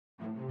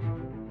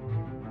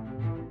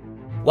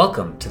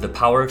Welcome to the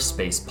Power of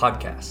Space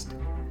podcast.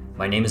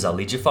 My name is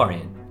Ali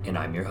Jafarian, and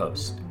I'm your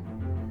host.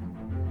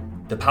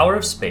 The Power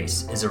of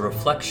Space is a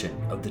reflection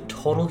of the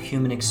total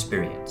human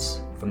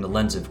experience from the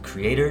lens of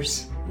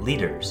creators,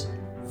 leaders,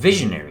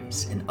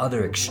 visionaries, and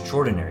other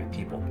extraordinary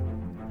people.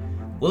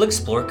 We'll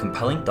explore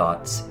compelling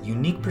thoughts,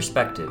 unique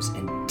perspectives,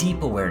 and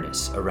deep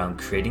awareness around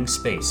creating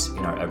space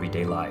in our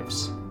everyday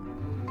lives.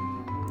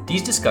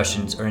 These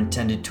discussions are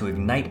intended to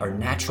ignite our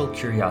natural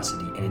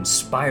curiosity and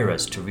inspire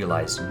us to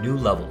realize new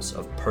levels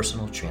of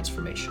personal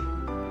transformation.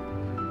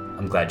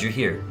 I'm glad you're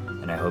here,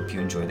 and I hope you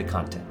enjoy the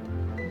content.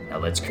 Now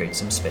let's create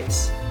some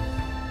space.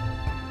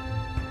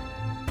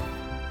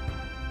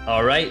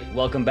 All right,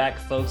 welcome back,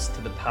 folks,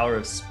 to the Power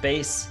of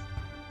Space.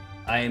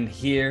 I am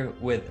here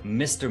with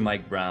Mr.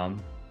 Mike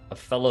Brown, a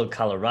fellow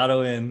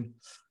Coloradoan,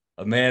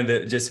 a man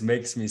that just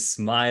makes me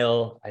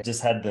smile. I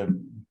just had the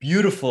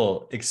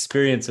beautiful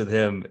experience with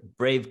him,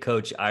 Brave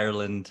Coach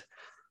Ireland,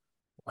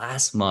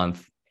 last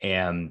month.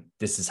 And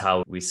this is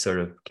how we sort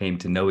of came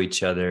to know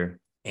each other.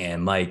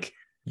 And Mike,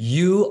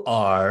 you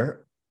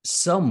are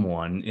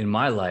someone in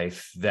my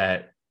life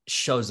that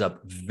shows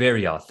up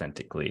very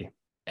authentically.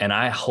 And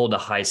I hold a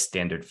high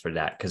standard for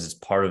that because it's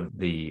part of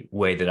the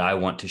way that I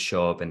want to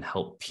show up and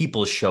help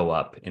people show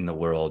up in the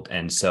world.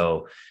 And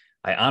so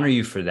I honor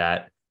you for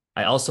that.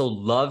 I also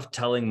love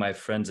telling my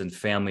friends and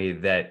family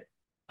that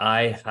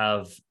I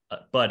have a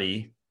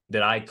buddy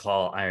that I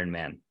call Iron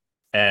Man.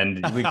 And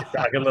we can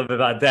talk a little bit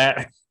about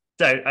that.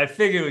 I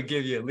figured it would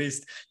give you at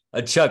least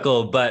a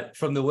chuckle, but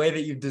from the way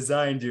that you've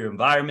designed your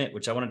environment,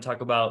 which I want to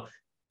talk about,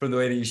 from the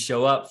way that you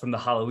show up, from the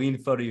Halloween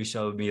photo you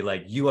showed me,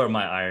 like you are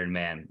my Iron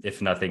Man,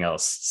 if nothing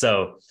else.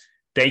 So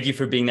thank you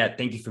for being that.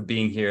 Thank you for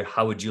being here.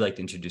 How would you like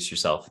to introduce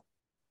yourself?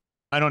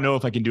 I don't know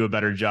if I can do a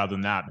better job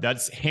than that.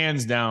 That's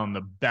hands down the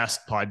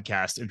best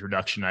podcast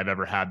introduction I've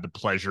ever had the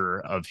pleasure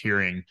of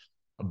hearing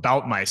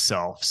about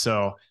myself.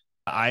 So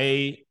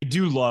I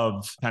do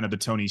love kind of the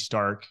Tony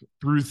Stark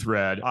through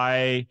thread.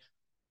 I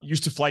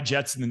used to fly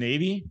jets in the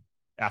Navy.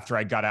 After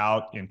I got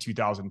out in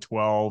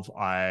 2012,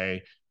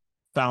 I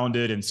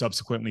founded and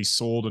subsequently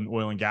sold an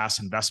oil and gas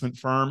investment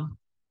firm.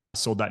 I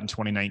sold that in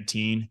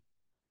 2019.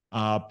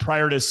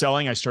 Prior to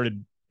selling, I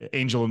started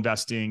angel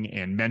investing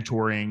and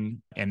mentoring.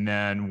 And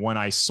then when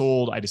I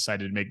sold, I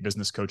decided to make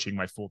business coaching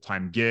my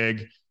full-time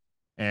gig.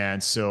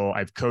 And so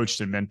I've coached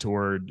and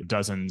mentored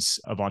dozens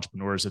of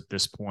entrepreneurs at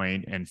this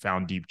point and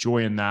found deep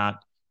joy in that.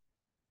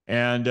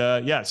 And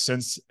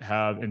since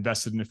have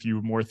invested in a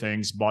few more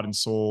things, bought and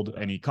sold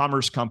an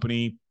e-commerce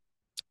company.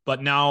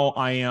 But now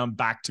I am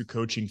back to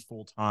coaching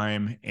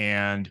full-time.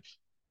 And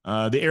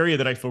the area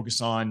that I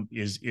focus on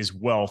is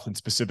wealth, and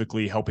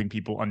specifically helping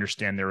people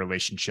understand their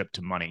relationship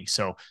to money.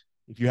 So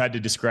if you had to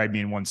describe me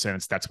in one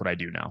sentence, that's what I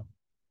do now.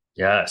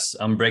 Yes,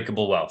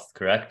 Unbreakable Wealth,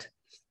 correct?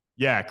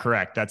 Yeah,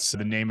 correct. That's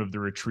the name of the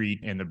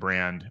retreat and the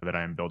brand that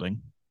I am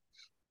building.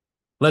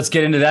 Let's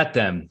get into that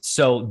then.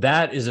 So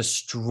that is a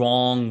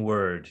strong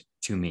word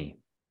to me,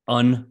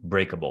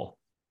 unbreakable.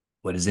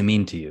 What does it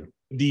mean to you?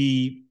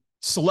 The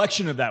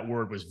selection of that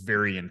word was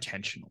very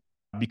intentional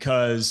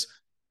because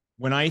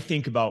when I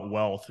think about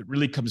wealth, it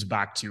really comes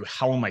back to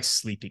how am I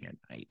sleeping at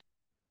night?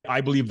 I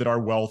believe that our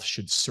wealth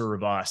should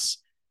serve us.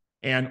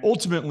 And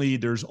ultimately,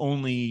 there's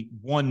only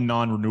one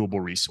non-renewable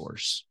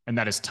resource, and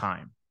that is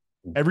time.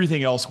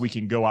 Everything else we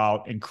can go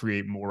out and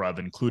create more of,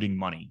 including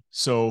money.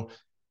 So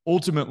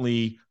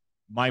ultimately,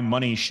 my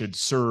money should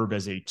serve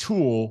as a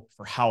tool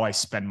for how I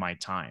spend my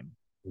time.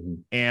 Mm-hmm.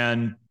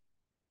 And,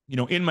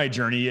 in my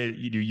journey,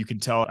 you can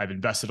tell I've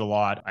invested a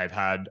lot. I've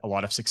had a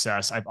lot of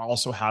success. I've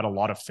also had a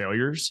lot of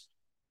failures.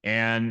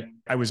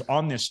 And I was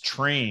on this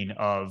train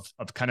of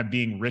kind of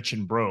being rich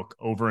and broke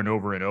over and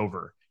over and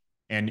over.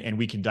 And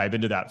we can dive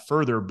into that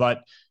further.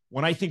 But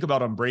when I think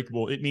about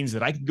unbreakable, it means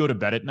that I can go to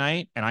bed at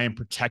night and I am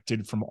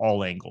protected from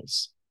all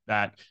angles.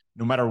 That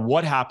no matter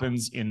what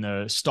happens in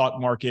the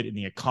stock market, in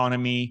the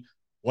economy,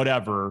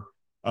 whatever,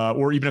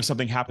 or even if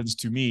something happens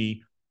to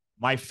me,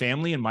 my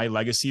family and my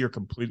legacy are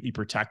completely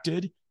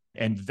protected.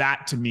 And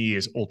that to me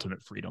is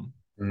ultimate freedom.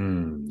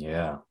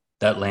 Yeah,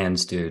 that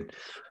lands, dude.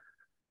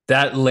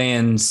 That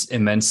lands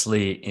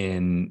immensely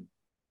in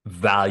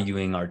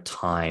valuing our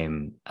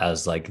time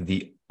as like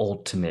the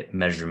ultimate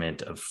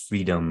measurement of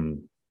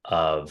freedom,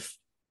 of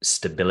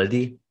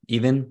stability,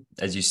 even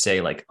as you say,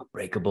 like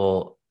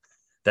unbreakable.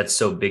 That's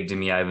so big to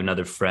me. I have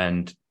another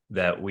friend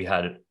that we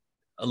had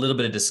a little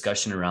bit of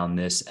discussion around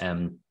this,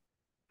 and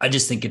I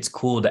just think it's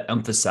cool to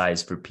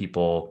emphasize for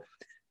people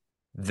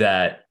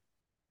that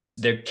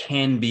there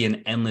can be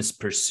an endless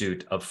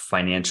pursuit of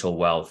financial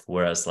wealth,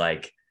 whereas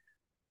like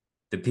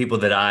the people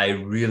that I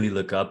really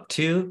look up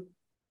to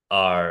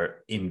are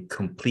in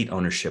complete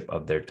ownership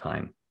of their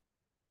time.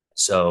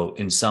 So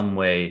in some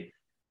way,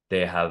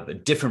 they have a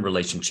different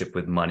relationship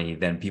with money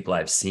than people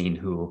I've seen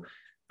who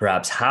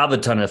perhaps have a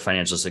ton of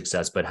financial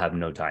success, but have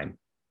no time.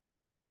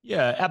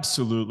 Yeah,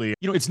 absolutely.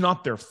 It's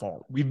not their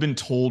fault. We've been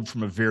told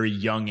from a very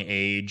young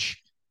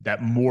age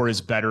that more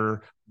is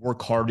better,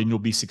 work hard and you'll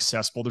be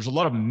successful. There's a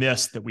lot of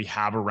myths that we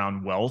have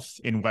around wealth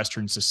in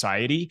Western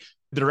society.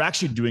 that are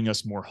actually doing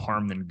us more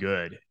harm than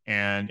good.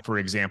 And for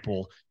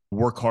example,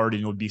 work hard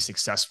and you'll be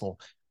successful.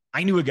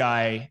 I knew a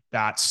guy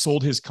that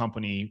sold his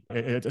company.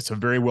 It's a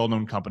very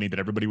well-known company that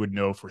everybody would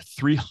know for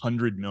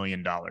 $300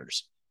 million.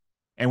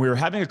 And we were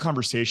having a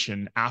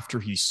conversation after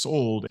he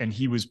sold, and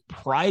he was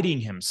priding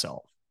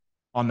himself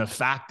on the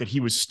fact that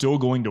he was still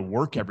going to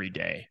work every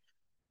day.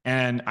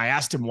 And I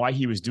asked him why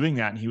he was doing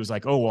that. And he was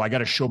like, oh, well, I got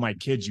to show my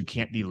kids you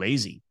can't be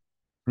lazy.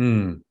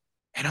 And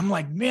I'm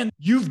like, man,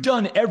 you've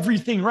done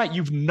everything right.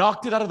 You've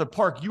knocked it out of the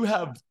park. You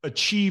have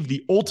achieved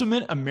the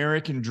ultimate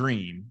American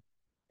dream.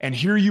 And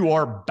here you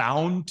are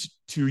bound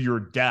to your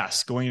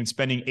desk, going and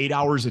spending 8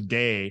 hours a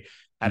day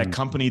at a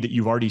company that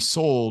you've already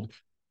sold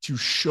to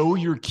show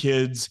your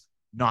kids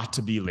not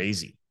to be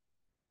lazy.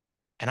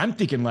 And I'm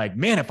thinking like,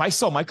 man, if I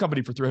sell my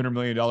company for $300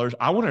 million,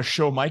 I want to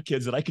show my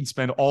kids that I can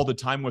spend all the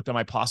time with them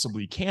I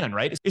possibly can,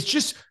 right? It's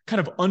just kind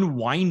of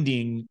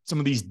unwinding some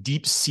of these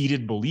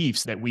deep-seated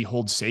beliefs that we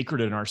hold sacred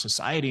in our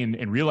society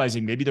and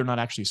realizing maybe they're not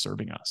actually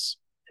serving us.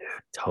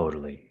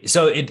 Totally.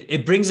 So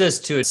it brings us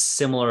to a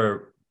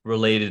similar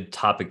related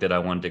topic that I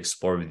wanted to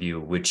explore with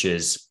you, which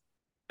is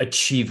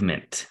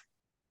achievement.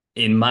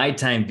 In my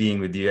time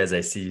being with you, as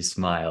I see you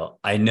smile,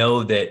 I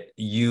know that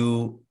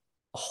you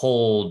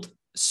hold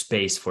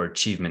space for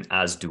achievement,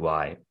 as do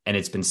I. And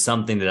it's been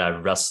something that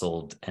I've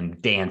wrestled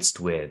and danced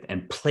with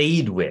and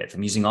played with.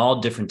 I'm using all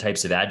different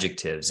types of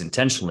adjectives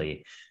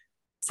intentionally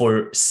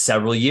for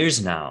several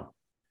years now.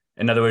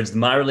 In other words,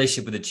 my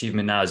relationship with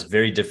achievement now is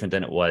very different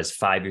than it was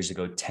 5 years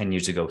ago, 10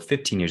 years ago,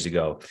 15 years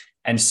ago.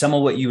 And some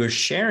of what you were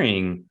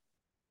sharing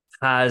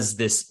has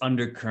this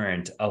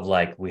undercurrent of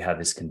like, we have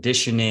this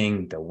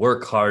conditioning, the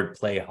work hard,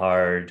 play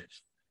hard,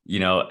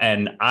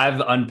 and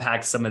I've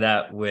unpacked some of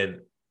that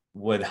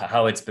with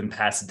how it's been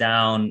passed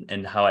down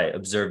and how I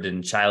observed it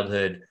in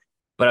childhood.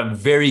 But I'm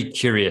very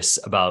curious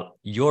about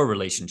your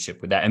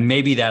relationship with that. And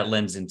maybe that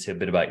lends into a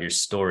bit about your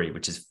story,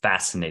 which is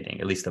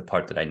fascinating, at least the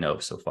part that I know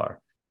so far.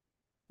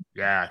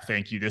 Yeah,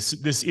 thank you.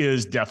 This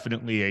is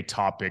definitely a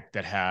topic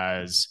that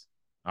has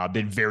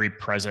been very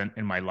present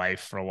in my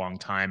life for a long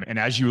time. And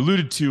as you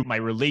alluded to, my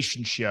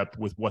relationship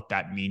with what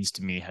that means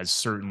to me has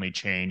certainly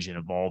changed and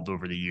evolved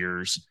over the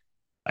years.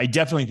 I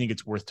definitely think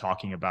it's worth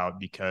talking about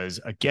because,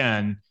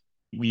 again,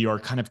 we are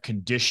kind of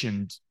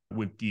conditioned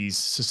with these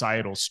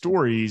societal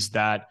stories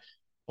that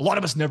a lot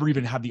of us never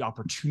even have the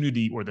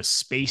opportunity or the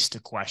space to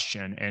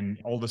question. And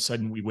all of a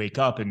sudden we wake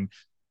up in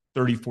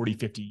 30, 40,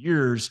 50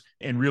 years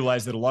and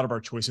realize that a lot of our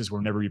choices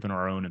were never even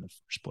our own in the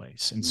first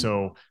place. And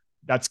so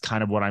that's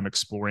kind of what I'm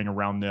exploring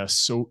around this.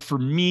 So for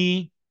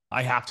me,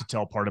 I have to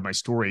tell part of my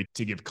story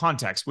to give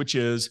context, which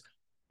is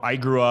I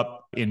grew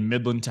up in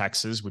Midland,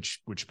 Texas, which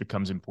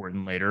becomes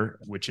important later,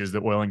 which is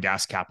the oil and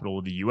gas capital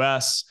of the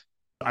US.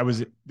 I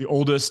was the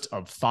oldest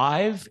of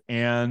 5,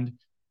 and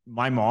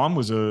my mom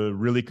was a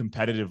really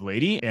competitive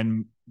lady,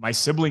 and my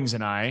siblings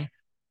and I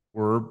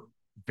were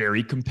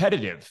very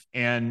competitive.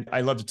 And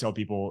I love to tell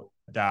people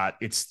that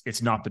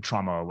it's not the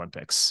trauma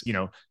Olympics.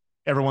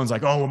 Everyone's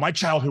like, oh, well, my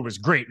childhood was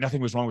great.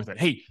 Nothing was wrong with it.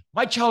 Hey,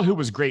 my childhood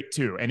was great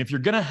too. And if you're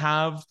going to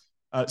have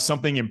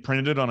something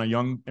imprinted on a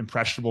young,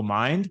 impressionable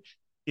mind,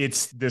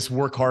 it's this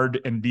work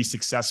hard and be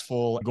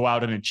successful, go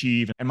out and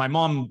achieve. And my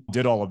mom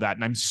did all of that.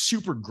 And I'm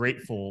super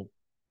grateful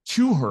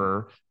to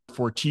her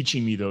for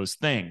teaching me those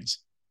things.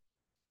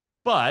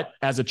 But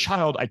as a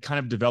child, I kind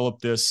of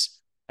developed this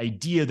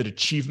idea that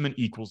achievement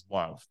equals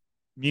love,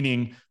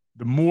 meaning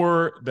the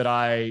more that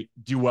I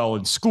do well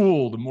in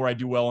school, the more I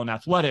do well in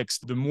athletics,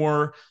 the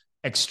more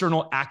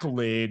external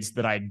accolades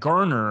that I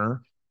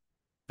garner,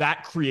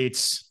 that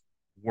creates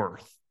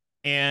worth.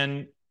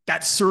 And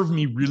that served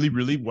me really,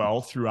 really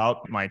well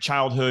throughout my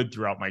childhood,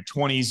 throughout my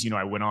 20s.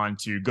 I went on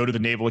to go to the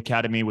Naval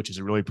Academy, which is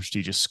a really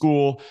prestigious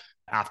school.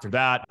 After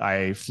that,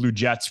 I flew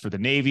jets for the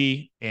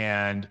Navy,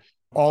 and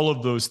all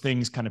of those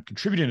things kind of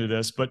contributed to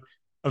this. But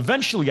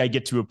eventually I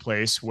get to a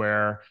place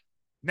where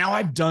now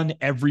I've done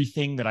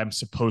everything that I'm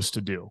supposed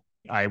to do.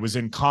 I was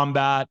in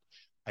combat.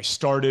 I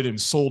started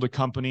and sold a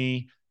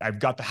company. I've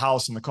got the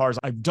house and the cars.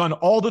 I've done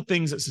all the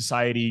things that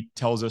society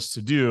tells us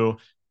to do.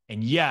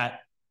 And yet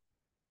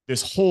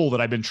this hole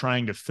that I've been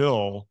trying to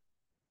fill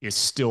is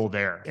still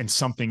there and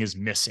something is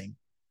missing.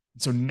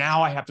 So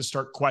now I have to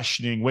start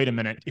questioning, wait a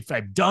minute, if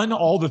I've done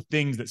all the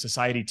things that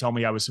society tell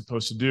me I was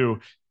supposed to do,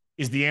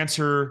 is the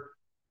answer,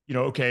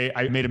 okay,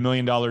 I made $1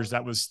 million.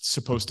 That was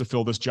supposed to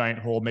fill this giant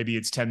hole. Maybe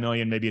it's 10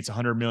 million, maybe it's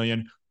 100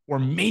 million, or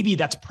maybe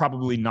that's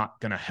probably not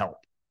going to help.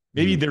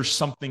 Maybe there's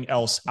something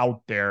else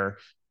out there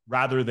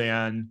rather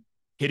than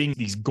hitting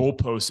these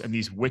goalposts and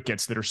these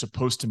wickets that are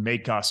supposed to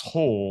make us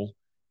whole.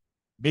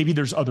 Maybe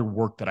there's other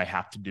work that I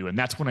have to do. And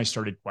that's when I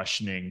started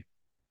questioning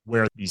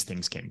where these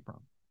things came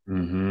from.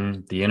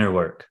 The inner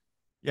work.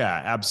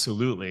 Yeah,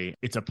 absolutely.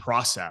 It's a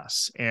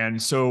process. And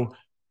so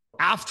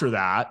after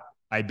that,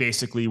 I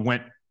basically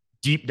went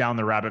deep down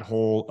the rabbit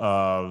hole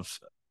of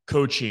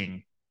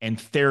coaching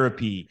and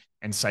therapy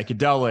and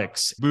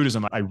psychedelics,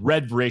 Buddhism. I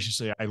read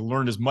voraciously. I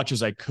learned as much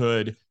as I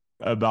could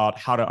about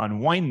how to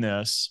unwind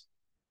this.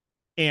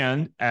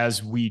 And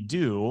as we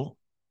do,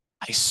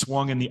 I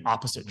swung in the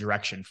opposite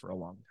direction for a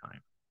long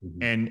time.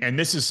 Mhm. And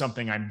this is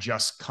something I'm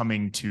just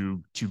coming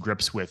to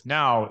grips with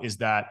now, is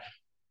that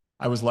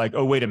I was like,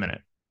 oh, wait a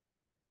minute.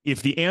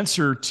 If the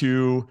answer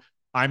to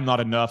I'm not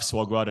enough, so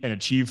I'll go out and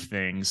achieve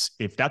things,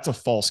 if that's a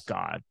false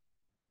God,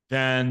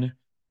 then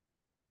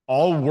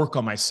I'll work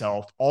on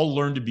myself. I'll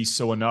learn to be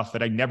so enough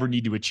that I never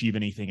need to achieve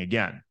anything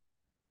again.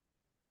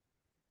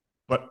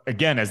 But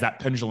again, as that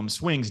pendulum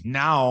swings,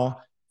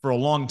 now for a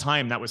long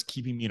time, that was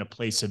keeping me in a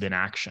place of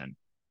inaction.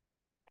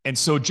 And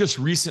so just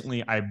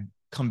recently, I've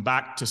come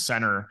back to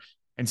center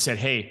and said,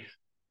 hey,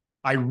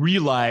 I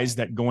realize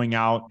that going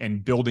out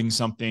and building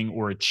something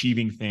or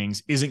achieving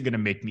things isn't going to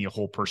make me a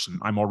whole person.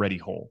 I'm already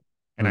whole,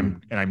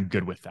 and I'm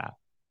good with that.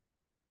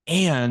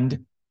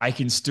 And I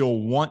can still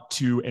want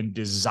to and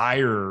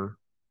desire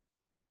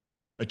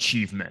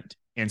achievement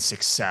and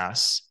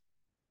success.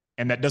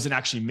 And that doesn't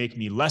actually make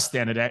me less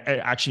than, it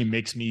actually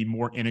makes me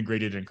more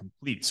integrated and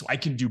complete. So I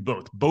can do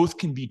both. Both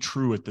can be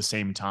true at the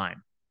same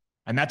time.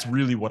 And that's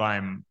really what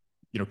I'm,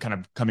 kind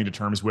of coming to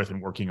terms with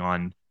and working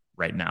on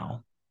right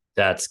now.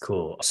 That's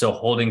cool. So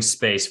holding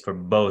space for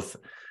both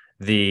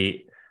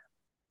the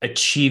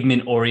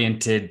achievement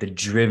oriented, the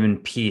driven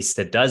piece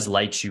that does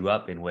light you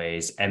up in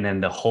ways, and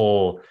then the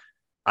whole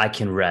I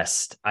can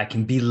rest, I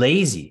can be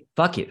lazy.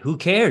 Fuck it. Who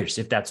cares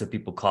if that's what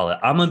people call it?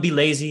 I'm going to be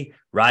lazy,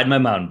 ride my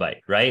mountain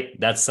bike, right?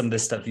 That's some of the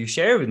stuff you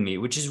share with me,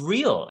 which is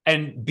real.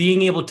 And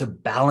being able to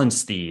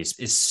balance these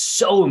is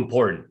so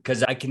important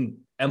because I can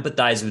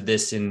empathize with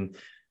this in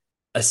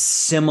a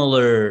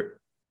similar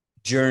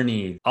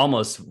journey,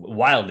 almost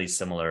wildly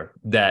similar,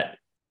 that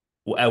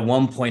at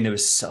one point it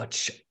was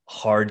such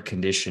hard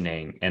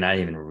conditioning and I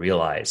didn't even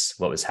realize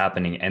what was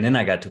happening. And then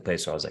I got to a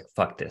place where I was like,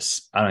 fuck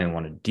this. I don't even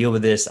want to deal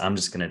with this. I'm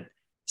just going to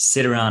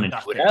sit around and do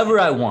whatever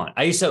I want.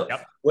 I used to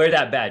wear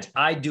that badge.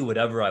 I do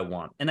whatever I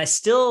want. And I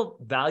still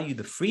value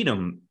the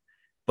freedom,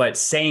 but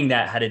saying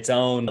that had its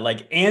own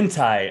like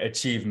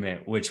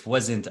anti-achievement, which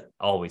wasn't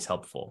always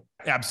helpful.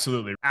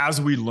 Absolutely.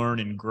 As we learn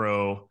and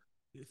grow,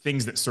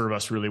 things that serve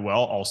us really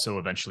well also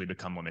eventually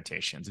become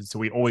limitations. And so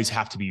we always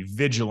have to be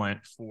vigilant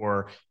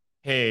for,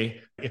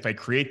 hey, if I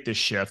create this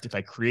shift, if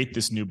I create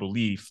this new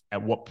belief,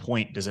 at what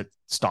point does it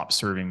stop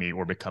serving me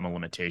or become a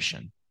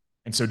limitation?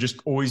 And so just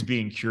always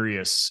being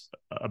curious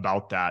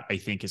about that, I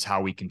think, is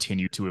how we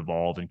continue to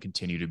evolve and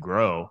continue to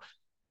grow.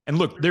 And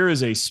look, there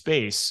is a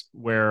space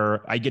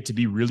where I get to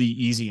be really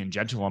easy and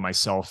gentle on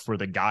myself for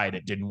the guy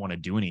that didn't want to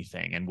do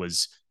anything and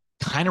was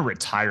kind of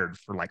retired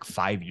for like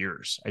 5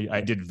 years. I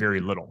did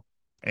very little.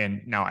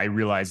 And now I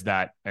realize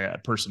that a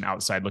person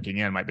outside looking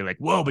in might be like,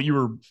 whoa, but you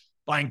were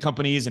buying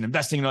companies and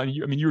investing.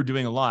 You were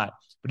doing a lot,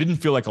 but it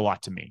didn't feel like a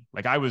lot to me.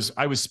 Like I was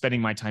spending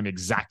my time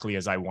exactly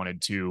as I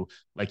wanted to,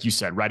 like you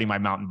said, riding my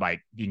mountain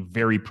bike, being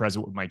very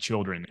present with my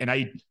children. And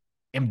I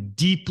am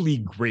deeply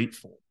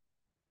grateful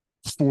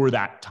for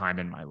that time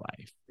in my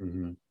life.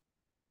 Mm-hmm.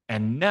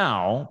 And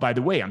now, by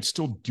the way, I'm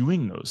still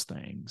doing those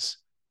things,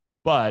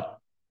 but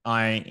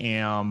I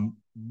am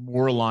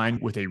more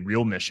aligned with a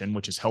real mission,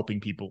 which is helping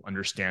people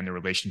understand the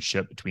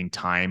relationship between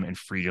time and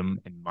freedom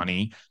and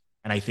money.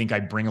 And I think I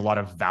bring a lot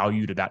of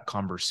value to that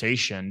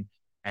conversation.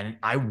 And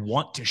I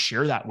want to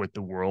share that with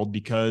the world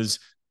because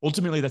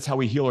ultimately that's how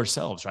we heal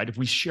ourselves, right? If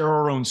we share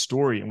our own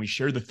story and we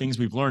share the things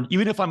we've learned,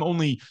 even if I'm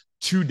only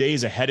 2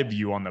 days ahead of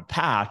you on the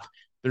path,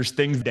 there's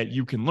things that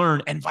you can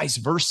learn and vice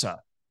versa,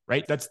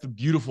 right? That's the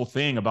beautiful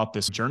thing about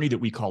this journey that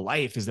we call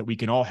life, is that we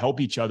can all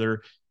help each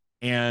other.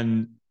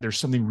 And there's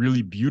something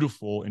really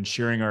beautiful in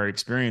sharing our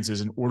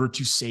experiences in order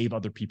to save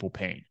other people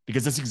pain,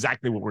 because that's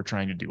exactly what we're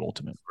trying to do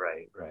ultimately.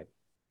 Right.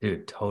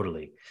 Dude,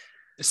 totally.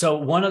 So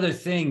one other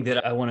thing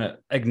that I want to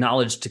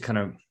acknowledge to kind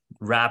of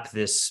wrap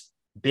this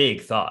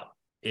big thought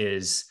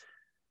is,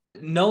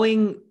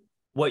 knowing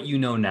what you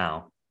know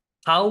now,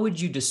 how would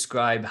you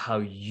describe how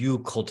you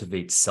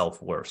cultivate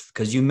self-worth?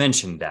 Because you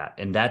mentioned that,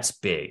 and that's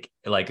big.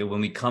 Like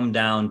when we come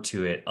down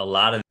to it, a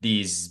lot of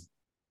these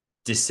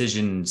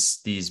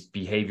decisions, these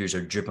behaviors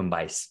are driven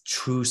by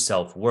true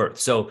self-worth.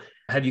 So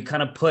have you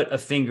kind of put a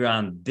finger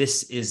on,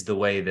 this is the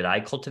way that I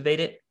cultivate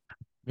it?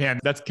 Man,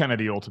 that's kind of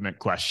the ultimate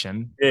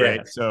question,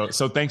 right? So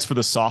thanks for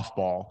the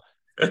softball.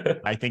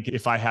 I think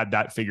if I had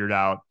that figured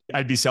out,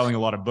 I'd be selling a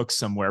lot of books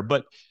somewhere,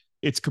 but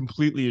it's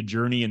completely a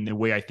journey. And the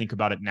way I think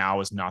about it now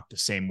is not the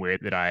same way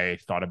that I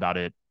thought about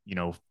it,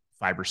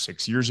 5 or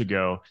 6 years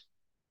ago.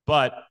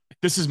 But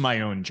this is my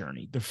own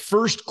journey. The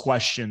first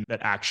question that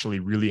actually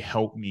really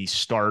helped me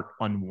start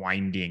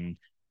unwinding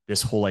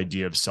this whole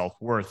idea of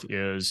self-worth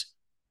is,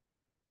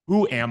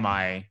 who am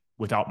I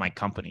without my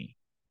company?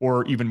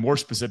 Or even more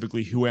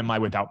specifically, who am I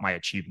without my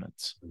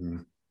achievements? Mm-hmm.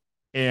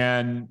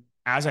 And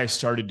as I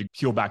started to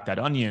peel back that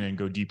onion and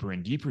go deeper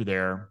and deeper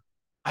there,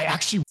 I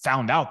actually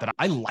found out that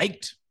I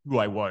liked who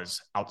I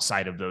was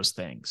outside of those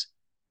things,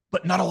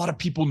 but not a lot of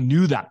people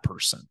knew that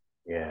person.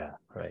 Yeah,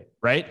 right.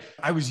 Right.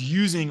 I was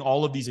using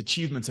all of these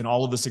achievements and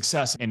all of the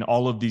success and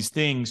all of these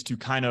things to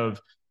kind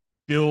of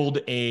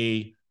build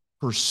a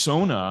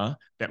persona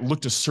that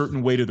looked a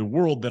certain way to the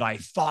world that I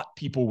thought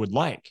people would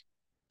like.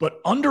 But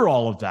under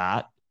all of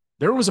that,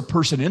 there was a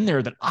person in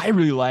there that I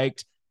really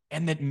liked.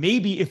 And that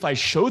maybe if I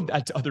showed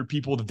that to other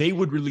people, they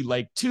would really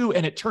like too.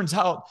 And it turns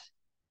out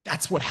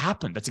that's what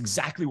happened. That's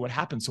exactly what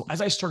happened. So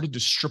as I started to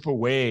strip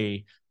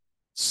away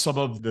some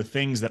of the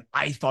things that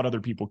I thought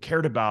other people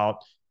cared about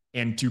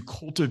and to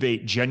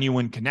cultivate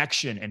genuine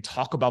connection and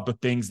talk about the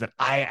things that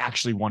I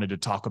actually wanted to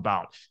talk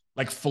about,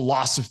 like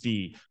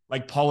philosophy,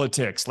 like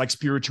politics, like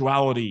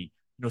spirituality,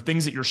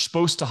 things that you're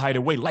supposed to hide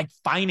away, like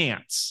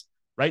finance,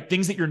 right?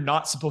 Things that you're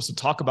not supposed to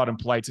talk about in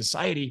polite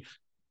society.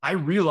 I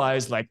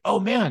realized like, oh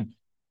man,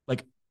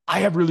 like I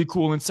have really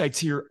cool insights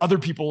here. Other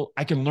people,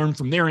 I can learn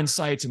from their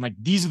insights. And like,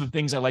 these are the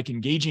things I like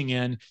engaging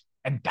in.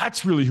 And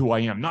that's really who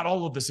I am, not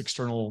all of this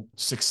external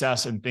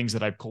success and things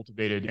that I've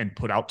cultivated and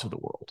put out to the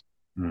world.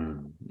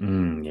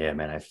 Yeah,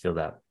 man, I feel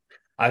that.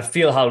 I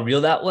feel how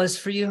real that was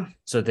for you.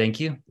 So thank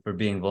you for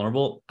being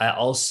vulnerable. I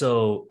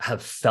also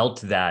have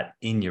felt that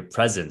in your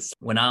presence.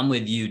 When I'm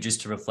with you,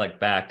 just to reflect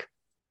back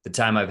the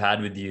time I've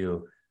had with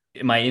you,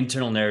 my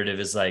internal narrative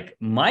is like,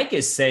 Mike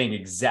is saying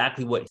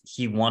exactly what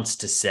he wants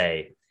to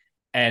say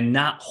and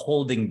not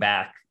holding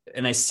back.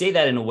 And I say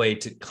that in a way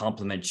to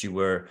compliment you,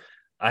 where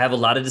I have a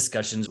lot of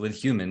discussions with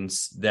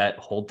humans that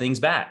hold things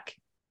back.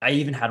 I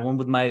even had one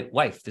with my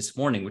wife this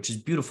morning, which is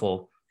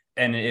beautiful.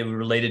 And it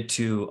related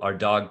to our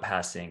dog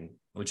passing,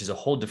 which is a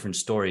whole different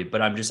story.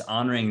 But I'm just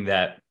honoring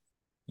that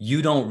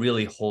you don't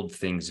really hold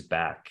things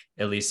back,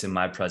 at least in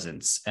my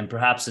presence. And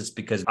perhaps it's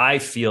because I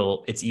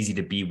feel it's easy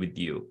to be with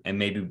you. And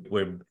maybe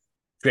we're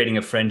creating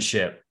a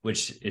friendship,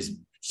 which is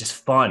just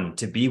fun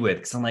to be with.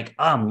 Because I'm like,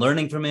 I'm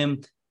learning from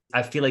him.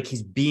 I feel like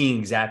he's being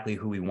exactly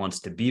who he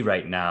wants to be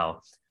right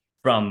now.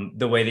 From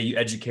the way that you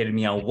educated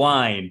me on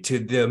wine to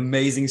the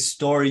amazing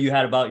story you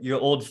had about your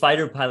old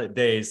fighter pilot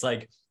days.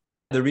 Like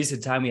the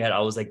recent time we had,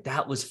 I was like,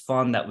 that was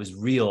fun. That was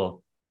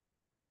real.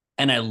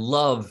 And I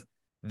love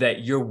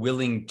that you're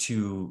willing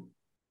to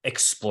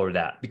explore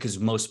that, because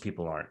most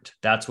people aren't.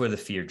 That's where the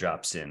fear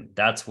drops in.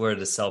 That's where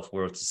the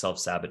self-worth,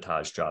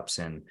 self-sabotage drops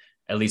in,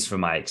 at least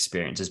from my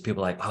experience, is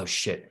people like, oh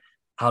shit,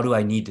 how do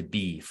I need to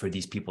be for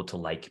these people to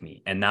like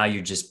me? And now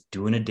you're just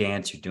doing a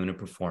dance, you're doing a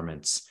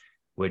performance,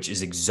 which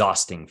is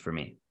exhausting for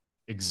me.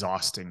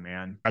 Exhausting,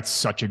 man. That's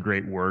such a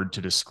great word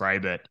to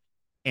describe it.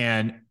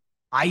 And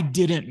I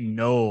didn't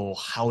know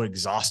how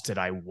exhausted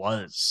I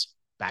was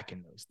back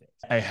in those days.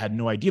 I had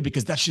no idea,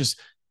 because that's just,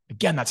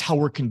 again, that's how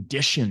we're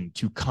conditioned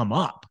to come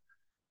up,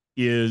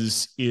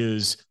 is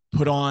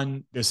put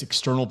on this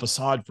external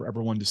facade for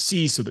everyone to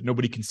see so that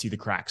nobody can see the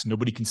cracks.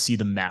 Nobody can see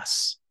the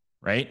mess,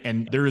 right?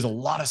 And there is a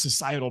lot of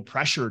societal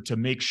pressure to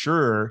make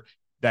sure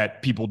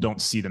that people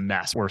don't see the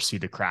mess or see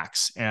the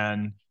cracks.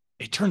 And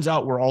it turns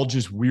out we're all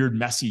just weird,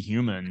 messy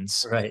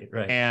humans. Right.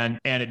 And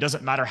it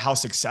doesn't matter how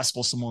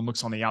successful someone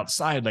looks on the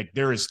outside. Like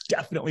there is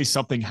definitely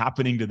something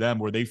happening to them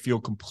where they feel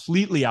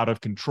completely out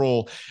of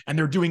control, and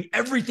they're doing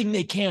everything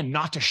they can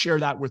not to share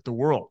that with the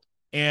world.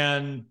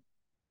 And,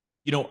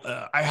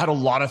 I had a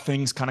lot of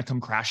things kind of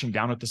come crashing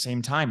down at the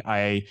same time.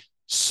 I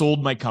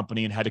sold my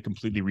company and had to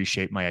completely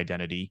reshape my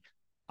identity.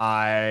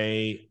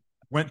 I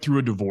went through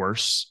a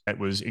divorce that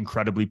was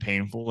incredibly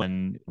painful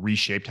and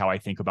reshaped how I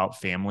think about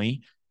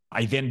family.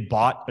 I then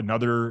bought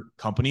another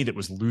company that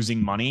was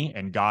losing money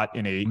and got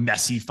in a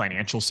messy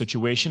financial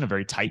situation, a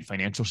very tight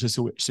financial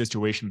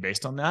situation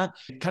based on that.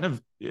 Kind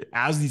of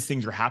as these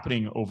things are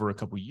happening over a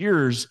couple of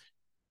years,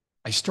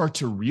 I start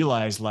to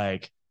realize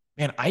like,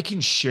 man, I can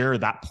share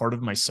that part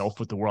of myself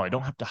with the world. I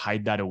don't have to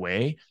hide that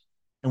away.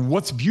 And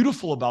what's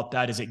beautiful about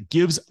that is it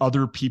gives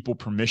other people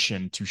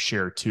permission to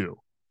share too.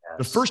 Yes.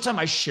 The first time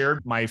I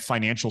shared my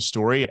financial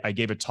story, I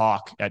gave a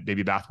talk at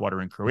Baby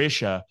Bathwater in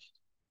Croatia,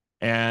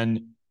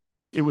 and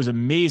it was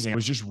amazing. I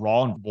was just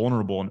raw and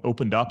vulnerable and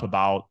opened up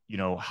about,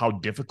 how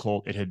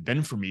difficult it had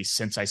been for me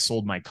since I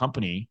sold my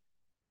company.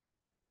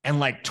 And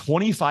like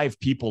 25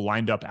 people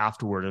lined up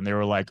afterward, and they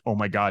were like, oh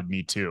my God,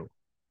 me too.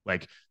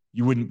 Like,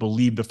 you wouldn't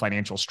believe the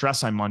financial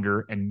stress I'm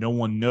under, and no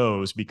one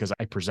knows because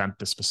I present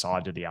this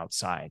facade to the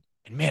outside.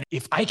 And man,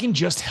 if I can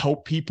just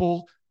help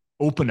people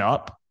open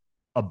up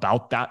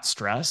about that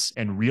stress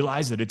and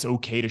realize that it's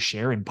okay to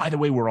share. And by the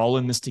way, we're all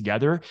in this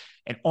together.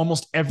 And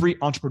almost every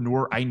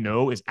entrepreneur I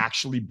know is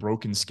actually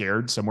broke and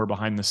scared somewhere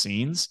behind the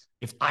scenes.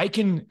 If I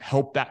can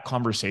help that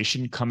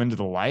conversation come into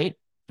the light,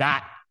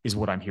 that is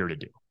what I'm here to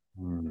do.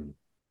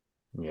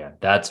 Yeah,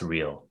 that's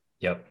real.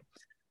 Yep.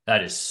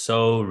 That is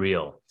so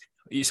real.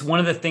 So one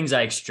of the things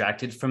I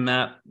extracted from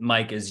that,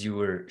 Mike, as you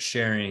were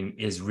sharing,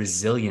 is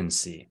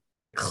resiliency.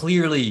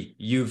 Clearly,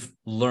 you've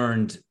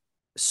learned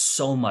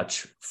so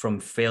much from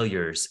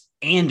failures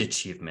and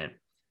achievement,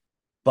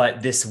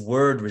 but this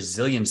word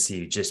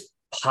resiliency just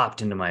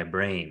popped into my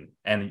brain,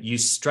 and you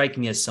strike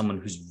me as someone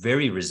who's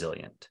very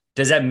resilient.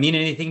 Does that mean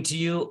anything to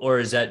you, or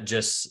is that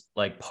just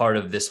like part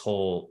of this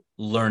whole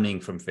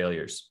learning from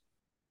failures?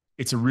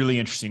 It's a really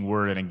interesting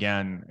word. And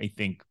again, I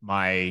think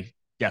my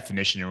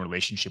definition and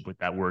relationship with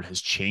that word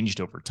has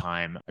changed over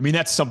time. I mean,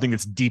 that's something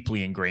that's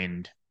deeply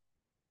ingrained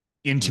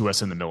into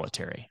us in the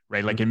military,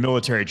 right? Like in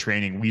military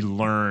training, we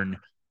learn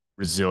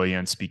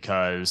resilience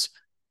because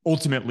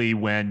ultimately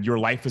when your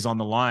life is on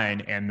the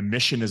line and the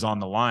mission is on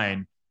the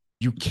line,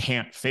 you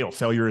can't fail.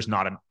 Failure is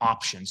not an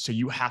option. So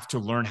you have to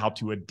learn how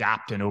to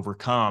adapt and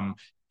overcome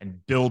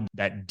and build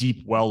that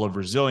deep well of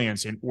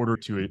resilience in order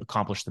to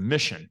accomplish the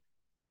mission.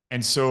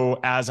 And so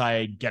as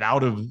I get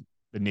out of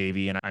the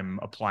Navy and I'm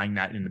applying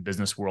that in the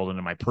business world and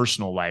in my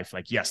personal life,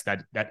 like, yes,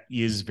 that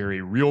is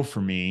very real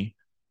for me.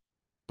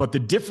 But the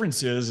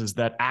difference is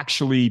that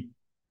actually,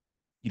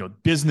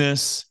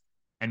 business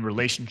and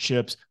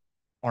relationships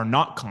are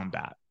not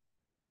combat.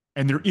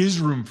 And there is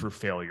room for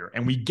failure.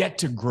 And we get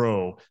to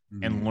grow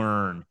and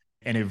learn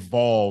and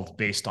evolve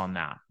based on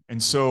that.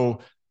 And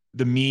so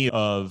the me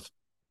of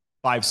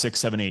 5, 6,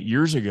 7, 8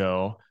 years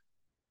ago,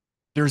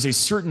 there's a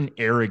certain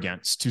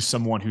arrogance to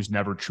someone who's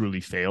never truly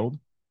failed.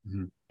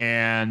 Mm-hmm.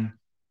 And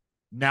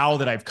now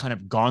that I've kind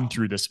of gone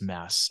through this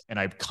mess and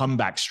I've come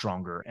back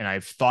stronger and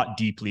I've thought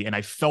deeply and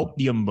I felt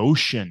the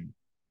emotion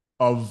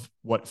of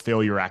what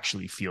failure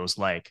actually feels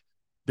like,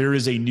 there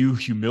is a new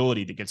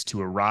humility that gets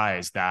to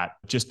arise that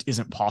just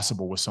isn't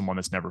possible with someone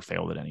that's never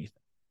failed at anything.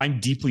 I'm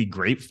deeply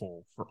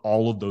grateful for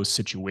all of those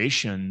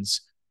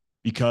situations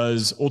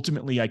because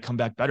ultimately I come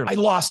back better. I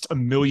lost $1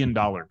 million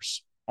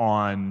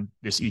on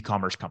this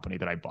e-commerce company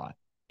that I bought.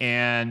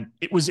 And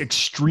it was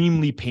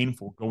extremely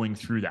painful going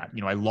through that.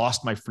 I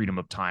lost my freedom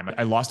of time.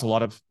 I lost a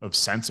lot of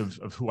sense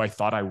of who I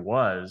thought I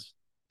was.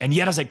 And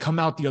yet, as I come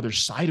out the other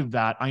side of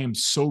that, I am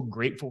so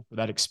grateful for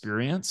that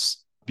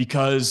experience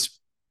because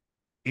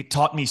it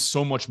taught me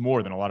so much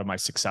more than a lot of my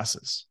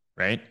successes,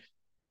 right?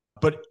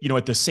 But,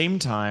 at the same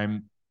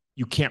time,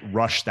 you can't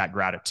rush that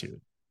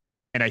gratitude.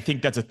 And I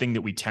think that's a thing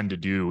that we tend to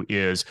do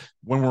is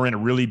when we're in a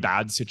really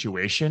bad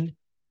situation,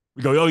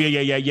 we go, oh,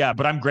 yeah.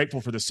 But I'm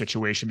grateful for this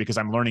situation because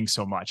I'm learning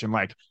so much. And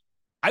like,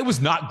 I was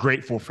not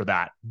grateful for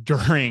that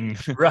during,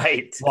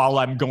 right, while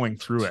I'm going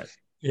through it.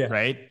 Yeah.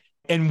 Right.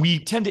 And we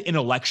tend to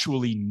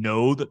intellectually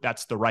know that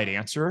that's the right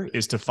answer,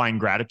 is to find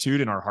gratitude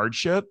in our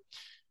hardship.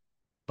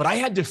 But I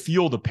had to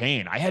feel the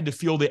pain. I had to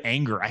feel the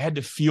anger. I had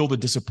to feel the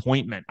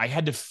disappointment. I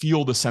had to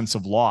feel the sense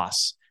of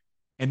loss.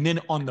 And then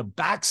on the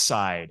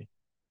backside,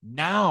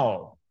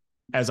 now,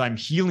 as I'm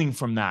healing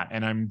from that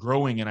and I'm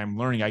growing and I'm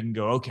learning, I can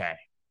go, okay,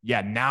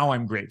 yeah, now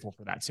I'm grateful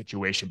for that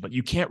situation. But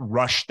you can't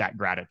rush that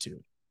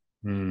gratitude.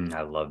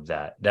 I love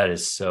that. That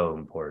is so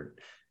important.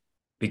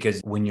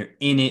 Because when you're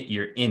in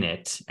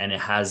it, and it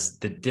has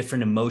the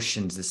different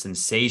emotions, the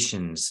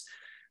sensations,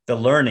 the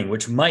learning,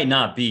 which might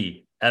not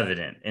be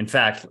evident. In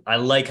fact, I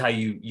like how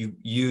you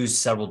use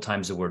several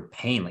times the word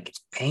pain, like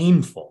it's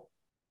painful.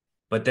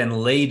 But then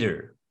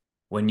later,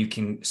 when you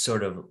can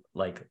sort of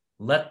like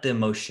let the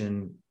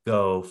emotion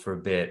go for a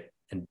bit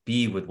and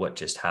be with what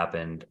just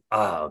happened,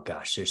 oh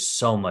gosh, there's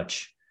so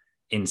much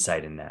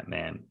insight in that,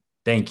 man.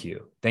 Thank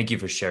you. Thank you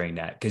for sharing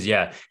that. Because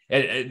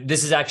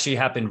this has actually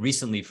happened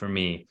recently for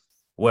me,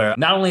 where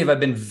not only have I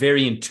been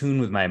very in tune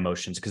with my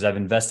emotions because I've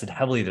invested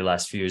heavily the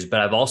last few years,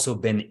 but I've also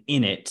been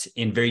in it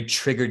in very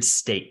triggered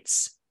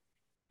states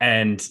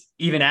and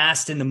even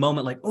asked in the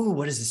moment, like, oh,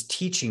 what is this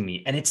teaching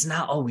me? And it's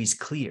not always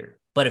clear.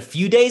 But a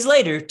few days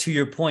later, to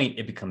your point,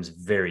 it becomes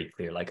very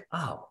clear, like,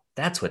 oh,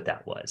 that's what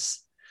that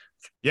was.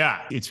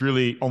 Yeah, it's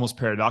really almost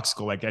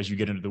paradoxical. Like as you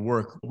get into the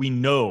work, we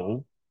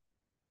know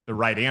the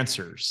right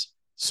answers.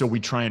 So we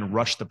try and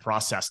rush the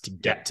process to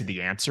get to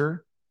the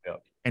answer.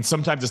 And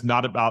sometimes it's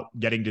not about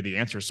getting to the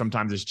answer.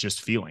 Sometimes it's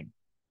just feeling,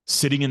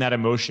 sitting in that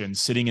emotion,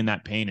 sitting in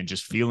that pain and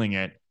just feeling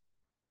it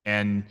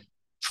and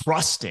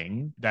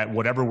trusting that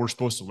whatever we're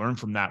supposed to learn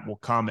from that will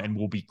come and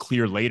will be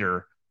clear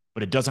later,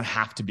 but it doesn't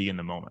have to be in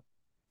the moment.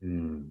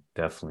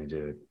 Definitely,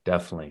 dude.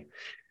 Definitely.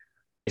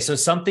 So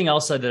something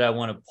else that I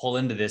want to pull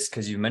into this,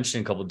 because you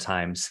mentioned a couple of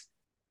times,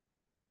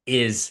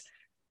 is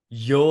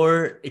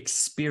your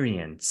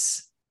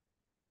experience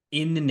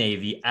in the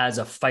Navy as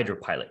a fighter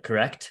pilot,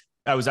 correct?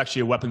 I was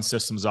actually a weapons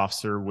systems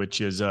officer,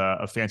 which is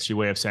a fancy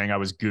way of saying I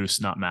was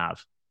Goose, not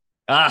Mav.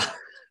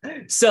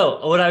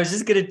 So what I was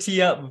just going to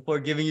tee up before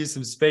giving you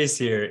some space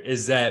here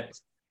is that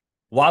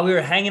while we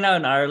were hanging out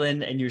in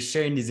Ireland and you're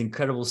sharing these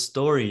incredible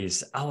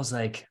stories, I was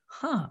like,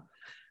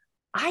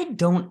 I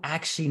don't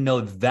actually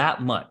know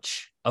that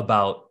much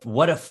about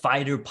what a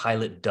fighter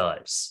pilot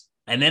does.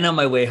 And then on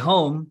my way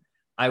home,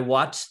 I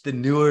watched the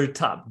newer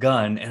Top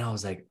Gun and I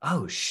was like,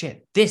 oh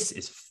shit, this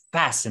is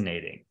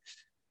fascinating.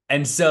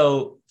 And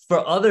so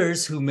for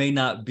others who may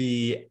not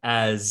be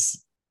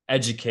as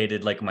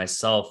educated like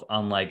myself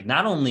on like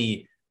not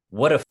only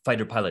what a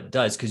fighter pilot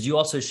does, because you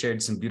also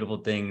shared some beautiful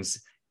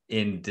things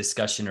in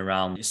discussion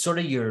around sort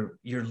of your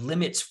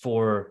limits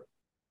for,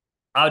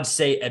 I would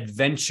say,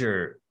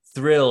 adventure,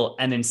 thrill,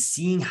 and then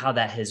seeing how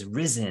that has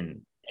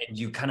risen. And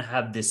you kind of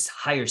have this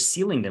higher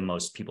ceiling than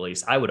most people, at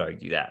least I would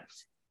argue that.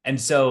 And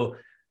so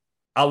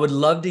I would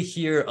love to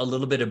hear a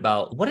little bit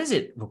about what does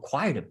it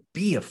require to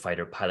be a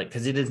fighter pilot?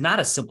 Because it is not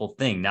a simple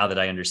thing now that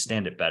I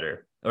understand it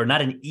better, or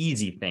not an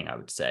easy thing, I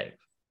would say.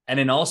 And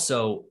then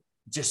also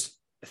just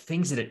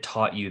things that it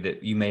taught you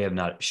that you may have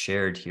not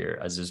shared here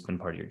as has been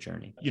part of your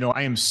journey.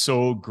 I am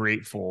so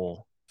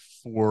grateful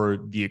for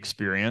the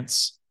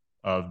experience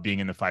of being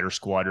in the fighter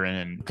squadron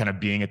and kind of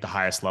being at the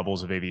highest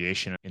levels of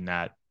aviation in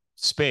that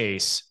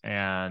space.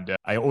 And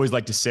I always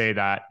like to say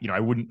that, I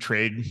wouldn't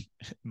trade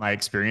my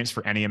experience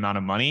for any amount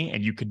of money,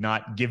 and you could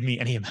not give me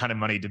any amount of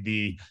money to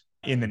be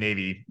in the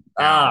Navy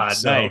now.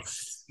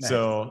 Nice.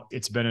 So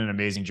it's been an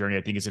amazing journey.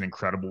 I think it's an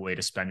incredible way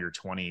to spend your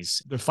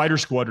 20s. The fighter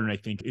squadron, I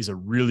think, is a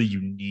really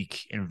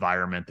unique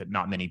environment that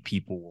not many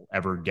people will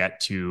ever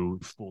get to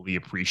fully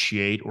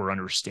appreciate or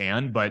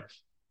understand. But,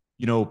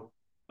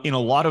 in a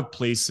lot of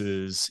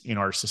places in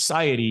our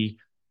society,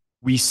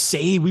 we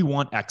say we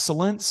want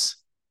excellence,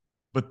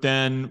 but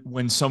then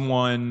when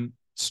someone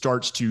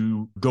starts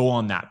to go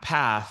on that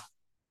path,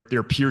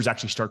 their peers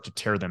actually start to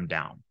tear them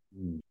down.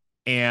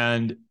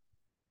 And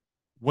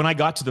when I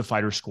got to the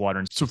fighter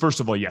squadron, so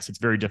first of all, yes, it's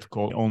very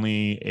difficult.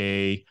 Only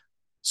a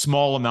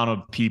small amount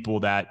of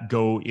people that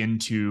go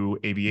into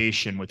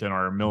aviation within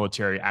our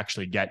military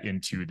actually get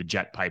into the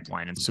jet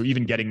pipeline. And so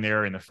even getting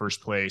there in the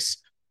first place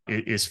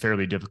is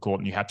fairly difficult,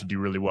 and you have to do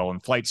really well in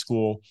flight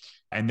school.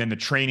 And then the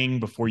training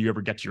before you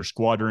ever get to your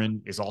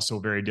squadron is also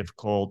very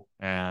difficult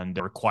and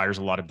requires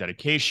a lot of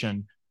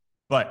dedication.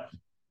 But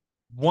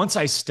once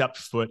I stepped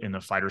foot in the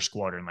fighter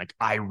squadron,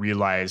 I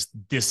realized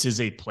this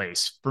is a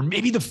place for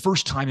maybe the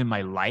first time in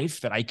my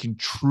life that I can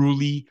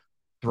truly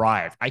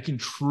thrive. I can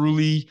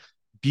truly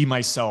be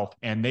myself,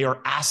 and they are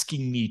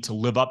asking me to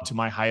live up to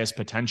my highest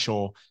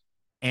potential.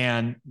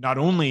 And not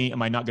only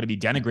am I not going to be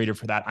denigrated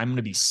for that, I'm going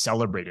to be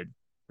celebrated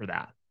for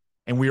that.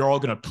 And we are all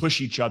going to push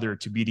each other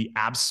to be the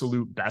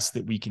absolute best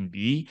that we can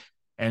be.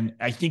 And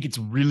I think it's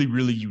really,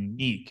 really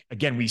unique.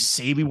 Again, we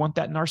say we want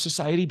that in our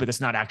society, but that's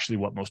not actually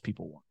what most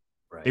people want.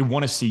 Right. They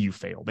want to see you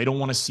fail. They don't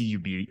want to see you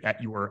be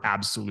at your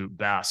absolute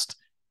best.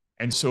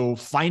 And so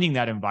finding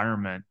that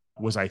environment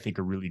was, I think,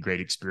 a really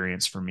great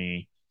experience for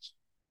me.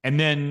 And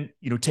then,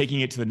 taking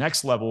it to the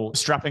next level,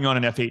 strapping on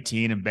an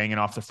F-18 and banging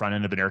off the front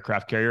end of an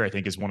aircraft carrier, I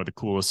think is one of the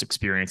coolest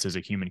experiences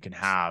a human can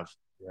have.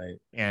 Right.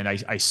 And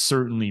I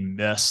certainly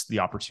miss the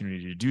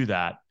opportunity to do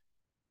that.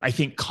 I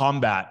think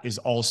combat is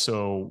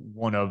also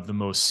one of the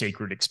most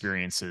sacred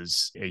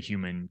experiences a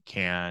human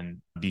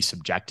can be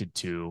subjected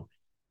to.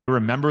 I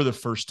remember the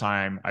first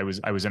time I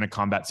was in a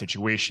combat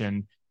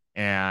situation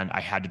and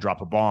I had to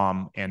drop a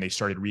bomb, and they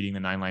started reading the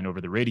 9-line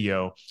over the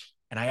radio.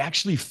 And I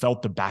actually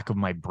felt the back of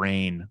my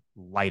brain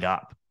light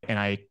up. And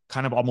I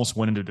kind of almost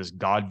went into this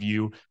God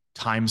view.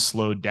 Time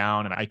slowed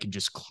down, and I can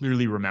just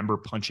clearly remember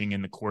punching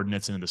in the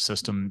coordinates into the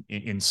system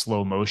in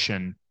slow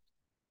motion.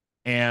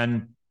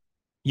 And,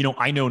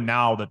 I know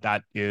now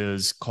that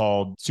is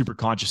called super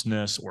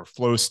consciousness or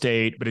flow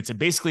state, but it's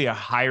basically a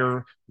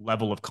higher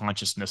level of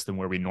consciousness than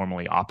where we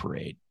normally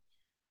operate.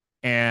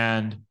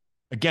 And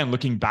again,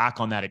 looking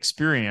back on that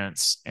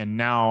experience, and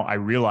now I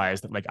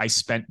realize that I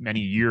spent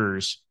many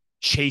years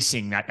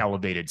chasing that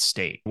elevated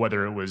state,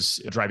 whether it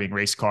was driving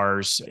race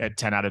cars at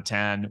 10 out of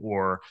 10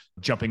 or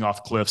jumping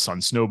off cliffs on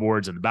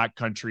snowboards in the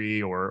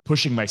backcountry or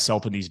pushing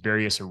myself in these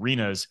various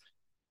arenas.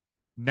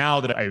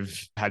 Now that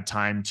I've had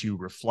time to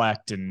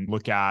reflect and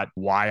look at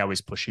why I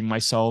was pushing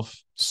myself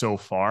so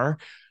far,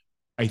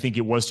 I think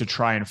it was to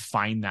try and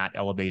find that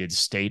elevated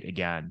state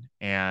again.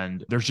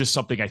 And there's just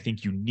something I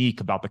think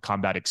unique about the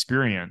combat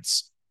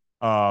experience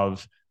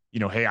of,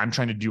 hey, I'm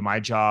trying to do my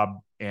job,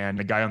 and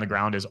the guy on the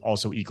ground is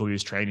also equally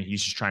as trained, and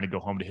he's just trying to go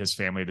home to his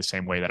family the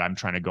same way that I'm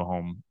trying to go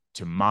home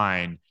to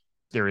mine.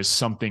 There is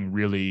something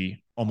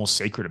really almost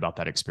sacred about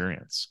that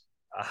experience.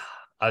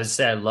 I would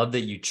say I love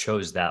that you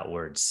chose that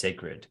word,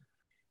 sacred,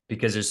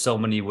 because there's so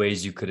many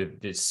ways you could have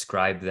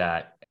described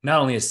that. Not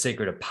only is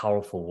sacred a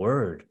powerful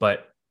word,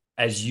 but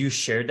as you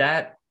shared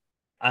that,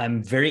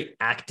 I'm very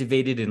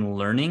activated in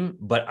learning,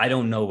 but I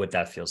don't know what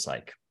that feels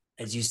like.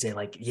 As you say,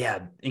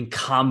 in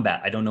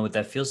combat, I don't know what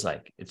that feels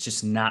like. It's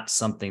just not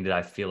something that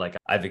I feel like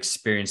I've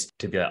experienced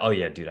to be like, oh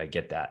yeah, dude, I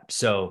get that.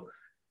 So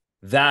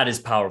that is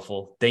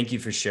powerful. Thank you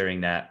for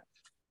sharing that.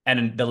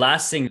 And the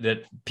last thing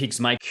that piques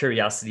my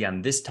curiosity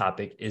on this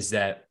topic is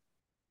that,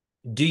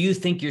 do you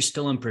think you're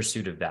still in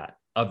pursuit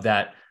of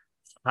that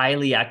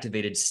highly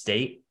activated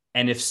state?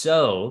 And if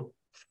so,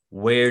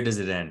 where does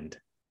it end?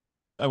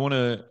 I want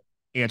to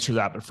answer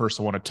that, but first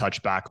I want to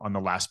touch back on the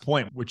last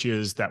point, which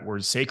is that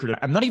word sacred.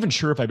 I'm not even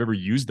sure if I've ever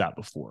used that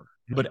before,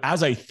 but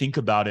as I think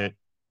about it,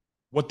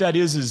 what that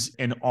is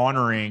an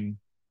honoring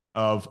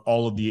of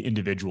all of the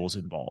individuals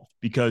involved.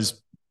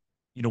 Because,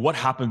 what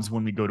happens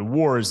when we go to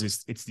wars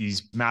is it's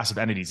these massive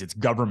entities, it's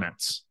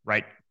governments,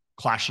 right,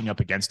 clashing up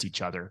against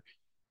each other.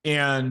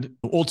 And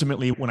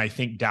ultimately, when I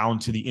think down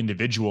to the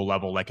individual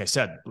level, like I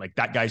said,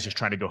 that guy's just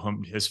trying to go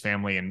home to his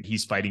family and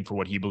he's fighting for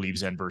what he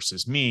believes in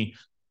versus me.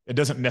 It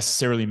doesn't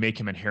necessarily make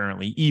him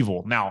inherently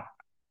evil. Now,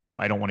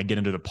 I don't want to get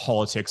into the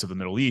politics of the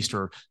Middle East,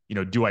 or,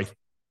 do I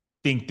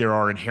think there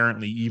are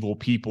inherently evil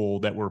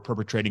people that were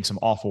perpetrating some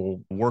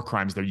awful war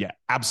crimes there? Yeah,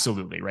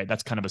 absolutely. Right.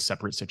 That's kind of a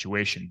separate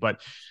situation,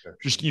 but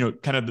just,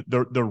 kind of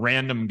the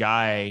random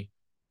guy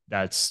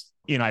that's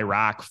in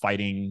Iraq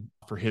fighting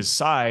for his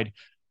side,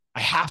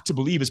 I have to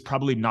believe is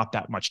probably not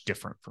that much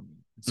different from me.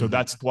 So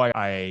that's why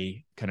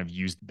I kind of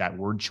used that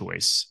word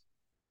choice.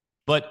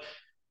 But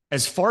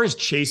as far as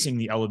chasing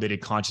the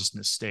elevated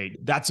consciousness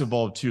state, that's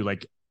evolved too.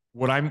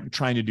 what I'm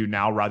trying to do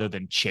now, rather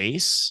than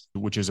chase,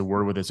 which is a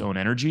word with its own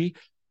energy,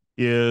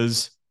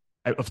 is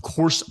of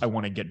course I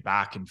want to get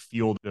back and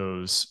feel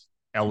those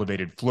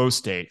elevated flow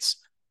states,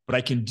 but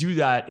I can do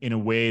that in a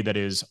way that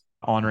is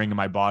honoring to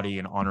my body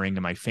and honoring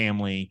to my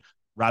family,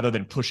 rather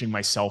than pushing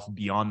myself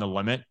beyond the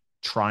limit,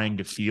 trying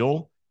to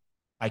feel.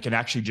 I can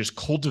actually just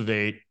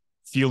cultivate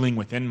feeling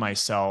within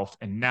myself.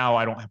 And now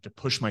I don't have to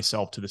push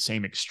myself to the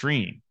same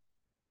extreme.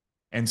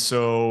 And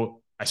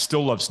so I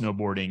still love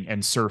snowboarding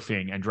and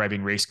surfing and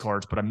driving race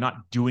cars, but I'm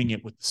not doing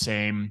it with the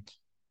same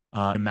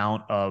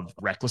amount of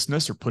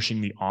recklessness or pushing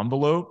the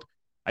envelope.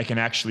 I can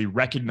actually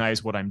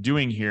recognize what I'm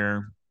doing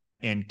here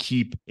and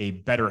keep a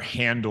better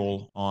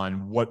handle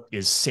on what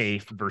is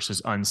safe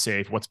versus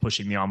unsafe, what's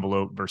pushing the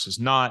envelope versus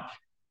not,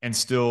 and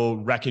still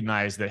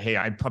recognize that, hey,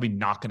 I'm probably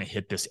not going to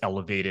hit this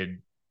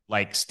elevated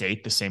like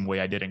state the same way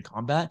I did in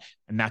combat.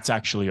 And that's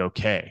actually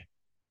okay.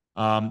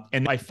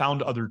 And I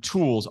found other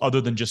tools other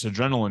than just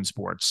adrenaline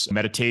sports.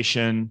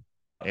 Meditation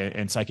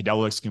and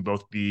psychedelics can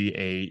both be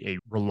a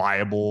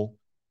reliable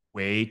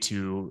way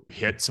to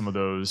hit some of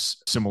those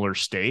similar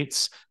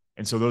states.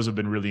 And so those have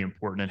been really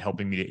important in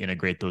helping me to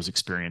integrate those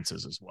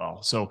experiences as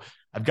well. So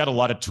I've got a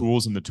lot of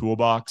tools in the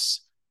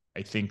toolbox.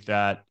 I think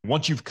that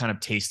once you've kind of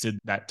tasted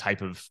that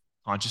type of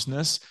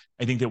consciousness,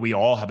 I think that we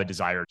all have a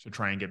desire to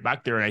try and get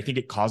back there. And I think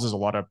it causes a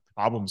lot of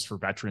problems for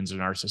veterans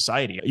in our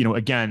society.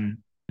 Again,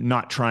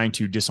 not trying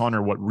to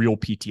dishonor what real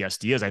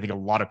PTSD is. I think a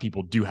lot of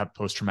people do have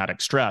post-traumatic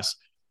stress,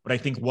 but I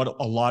think what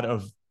a lot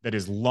of that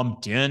is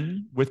lumped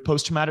in with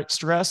post-traumatic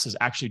stress is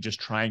actually just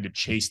trying to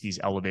chase these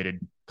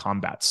elevated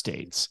combat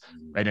states,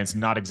 right? And it's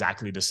not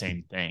exactly the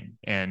same thing.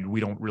 And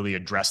we don't really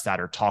address that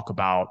or talk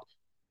about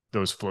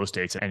those flow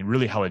states and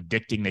really how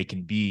addicting they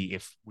can be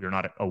if we're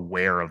not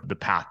aware of the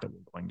path that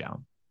we're going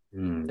down.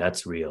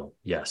 That's real.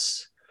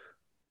 Yes.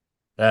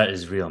 That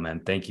is real,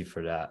 man. Thank you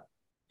for that.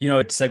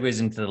 It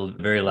segues into the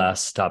very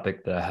last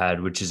topic that I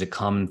had, which is a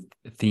common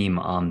theme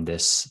on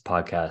this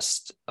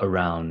podcast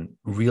around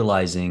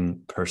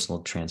realizing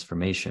personal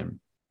transformation.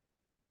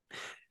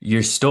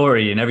 Your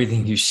story and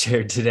everything you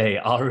shared today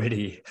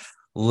already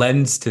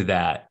lends to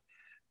that.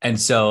 And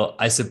so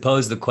I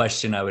suppose the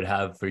question I would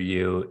have for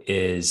you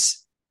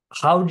is,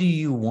 how do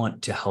you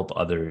want to help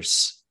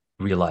others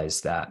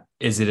realize that?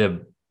 Is it a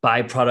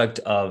byproduct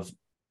of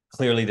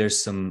clearly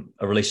there's a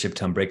relationship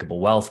to unbreakable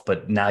wealth,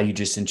 but now you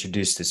just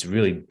introduced this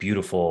really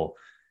beautiful,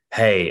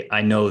 hey,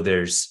 I know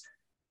there's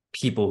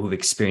people who've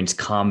experienced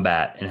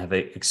combat and have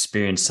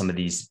experienced some of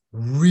these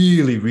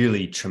really,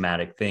 really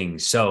traumatic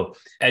things. So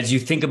as you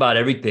think about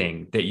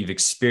everything that you've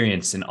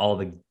experienced and all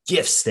the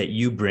gifts that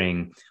you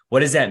bring,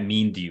 what does that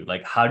mean to you?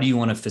 Like, how do you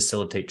want to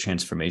facilitate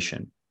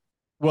transformation?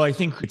 Well, I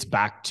think it's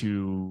back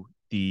to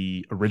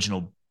the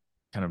original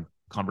kind of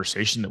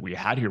conversation that we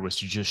had here, was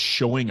to just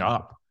showing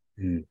up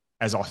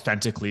as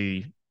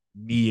authentically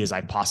me as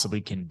I possibly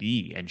can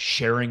be, and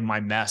sharing my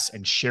mess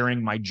and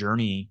sharing my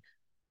journey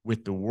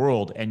with the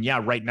world. And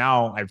yeah, right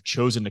now I've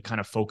chosen to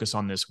kind of focus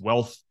on this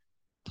wealth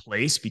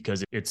place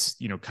because it's,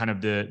 kind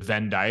of the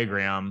Venn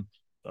diagram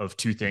of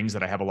two things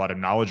that I have a lot of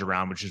knowledge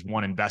around, which is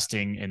one,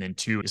 investing, and then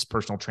two is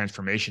personal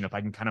transformation. If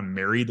I can kind of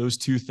marry those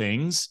two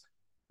things,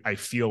 I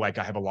feel like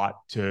I have a lot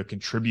to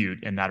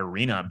contribute in that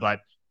arena. But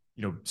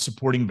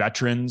supporting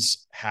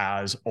veterans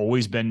has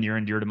always been near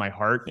and dear to my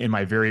heart. In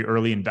my very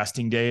early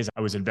investing days,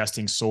 I was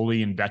investing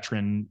solely in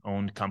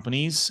veteran-owned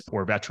companies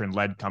or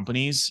veteran-led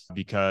companies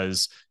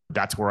because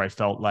that's where I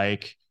felt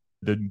like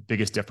the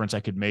biggest difference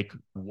I could make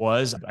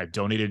was. I've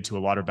donated to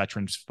a lot of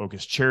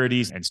veterans-focused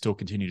charities and still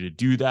continue to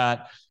do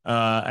that.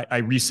 I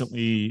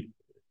recently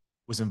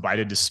was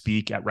invited to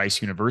speak at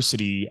Rice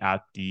University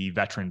at the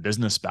Veteran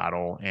Business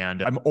Battle.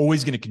 And I'm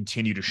always going to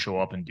continue to show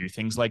up and do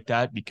things like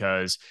that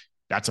because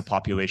that's a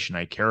population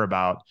I care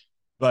about.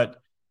 But,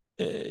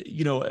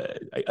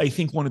 I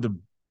think one of the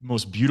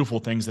most beautiful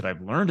things that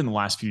I've learned in the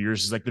last few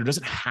years is like, there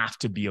doesn't have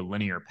to be a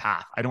linear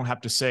path. I don't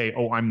have to say,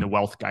 oh, I'm the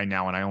wealth guy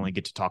now and I only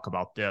get to talk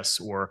about this,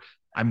 or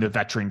I'm the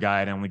veteran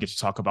guy and I only get to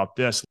talk about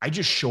this. I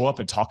just show up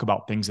and talk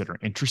about things that are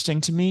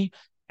interesting to me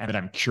and that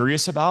I'm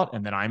curious about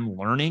and that I'm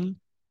learning.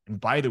 And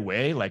by the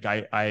way, like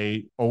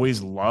I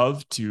always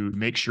love to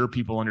make sure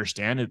people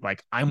understand it.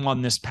 Like, I'm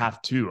on this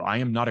path too. I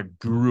am not a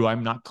guru.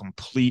 I'm not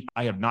complete.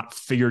 I have not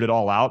figured it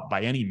all out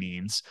by any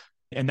means.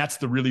 And that's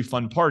the really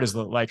fun part, is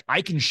that like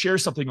I can share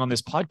something on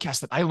this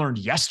podcast that I learned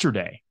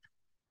yesterday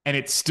and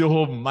it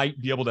still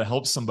might be able to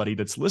help somebody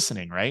that's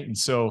listening. Right. And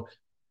so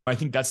I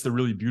think that's the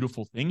really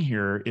beautiful thing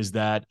here, is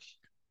that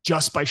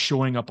just by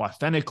showing up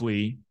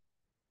authentically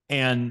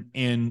and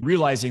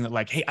realizing that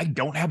like, hey, I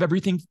don't have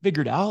everything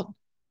figured out,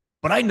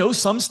 but I know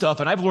some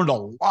stuff and I've learned a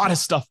lot of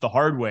stuff the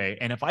hard way.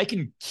 And if I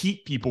can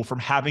keep people from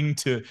having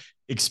to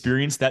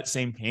experience that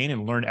same pain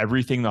and learn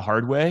everything the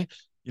hard way,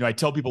 I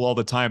tell people all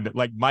the time that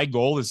like my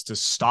goal is to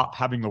stop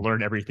having to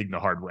learn everything the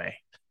hard way.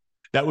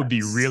 That would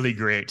be really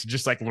great, to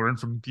just like learn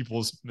from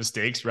people's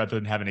mistakes rather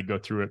than having to go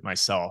through it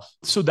myself.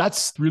 So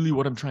that's really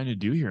what I'm trying to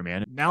do here,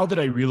 man. Now that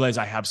I realize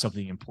I have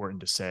something important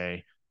to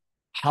say,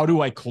 how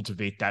do I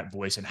cultivate that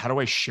voice and how do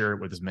I share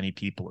it with as many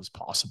people as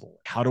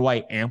possible? How do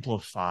I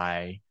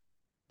amplify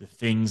the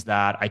things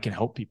that I can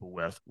help people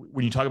with.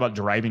 When you talk about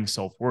driving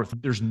self-worth,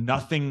 there's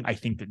nothing I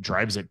think that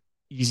drives it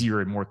easier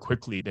and more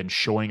quickly than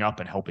showing up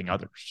and helping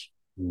others.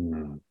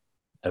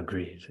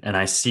 Agreed. And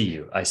I see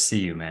you. I see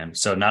you, man.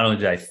 So not only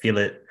did I feel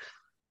it,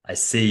 I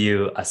see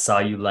you. I saw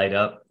you light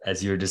up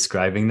as you were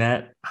describing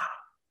that.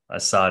 I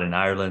saw it in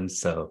Ireland.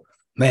 So,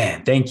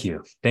 man, thank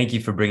you. Thank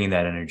you for bringing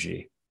that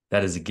energy.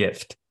 That is a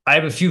gift. I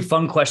have a few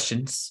fun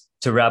questions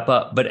to wrap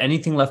up, but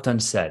anything left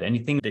unsaid,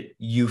 anything that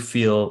you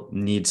feel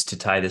needs to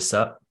tie this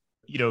up?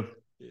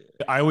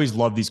 I always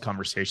love these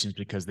conversations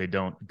because they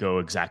don't go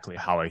exactly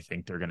how I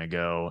think they're going to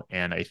go.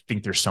 And I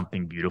think there's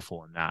something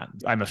beautiful in that.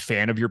 I'm a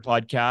fan of your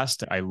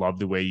podcast. I love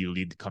the way you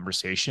lead the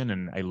conversation,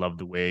 and I love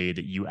the way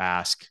that you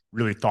ask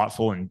really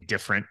thoughtful and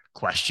different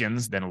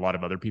questions than a lot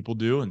of other people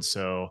do. And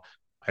so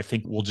I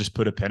think we'll just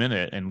put a pin in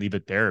it and leave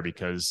it there,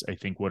 because I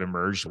think what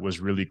emerged was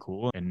really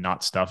cool and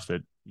not stuff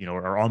that,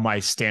 are on my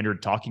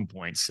standard talking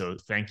points. So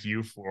thank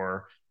you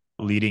for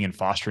leading and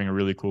fostering a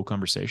really cool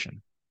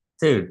conversation.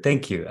 Dude,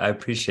 thank you. I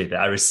appreciate that.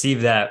 I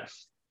received that.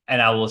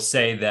 And I will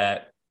say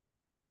that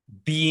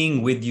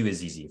being with you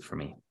is easy for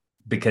me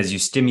because you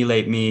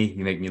stimulate me,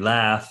 you make me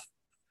laugh.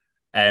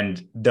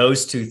 And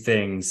those two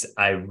things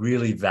I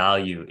really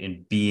value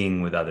in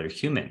being with other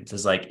humans.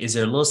 It's like, is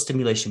there a little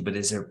stimulation, but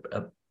is there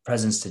a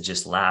presence to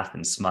just laugh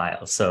and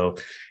smile? So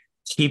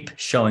keep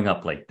showing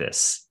up like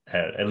this,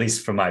 at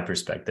least from my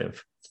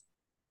perspective.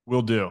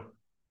 Will do.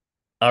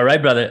 All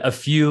right, brother. A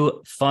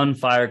few fun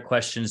fire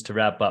questions to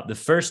wrap up. The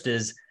first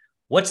is,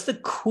 what's the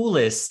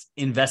coolest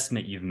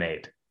investment you've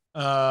made?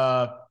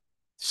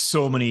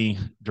 So many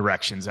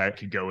directions I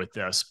could go with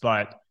this,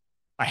 but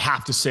I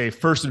have to say,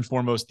 first and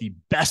foremost, the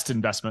best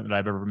investment that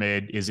I've ever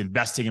made is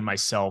investing in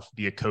myself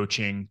via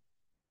coaching.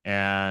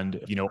 And,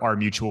 our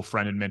mutual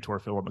friend and mentor,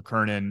 Philip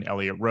McKernan,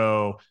 Elliot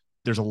Rowe,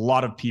 there's a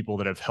lot of people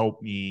that have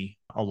helped me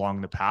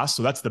along the path.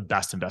 So that's the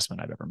best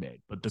investment I've ever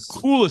made. But the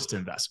coolest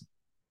investment,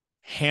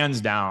 hands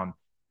down,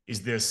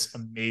 is this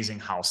amazing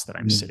house that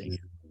I'm sitting in.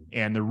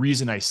 And the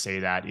reason I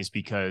say that is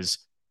because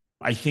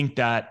I think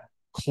that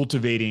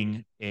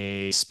cultivating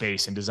a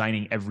space and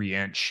designing every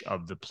inch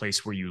of the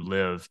place where you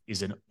live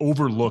is an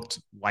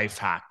overlooked life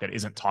hack that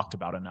isn't talked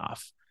about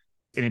enough.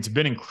 And it's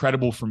been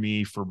incredible for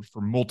me for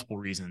multiple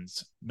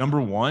reasons.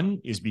 Number one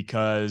is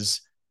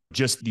because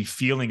just the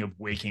feeling of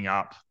waking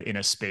up in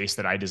a space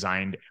that I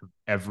designed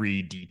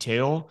every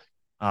detail,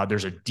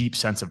 there's a deep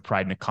sense of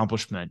pride and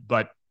accomplishment.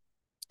 But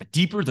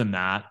deeper than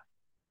that,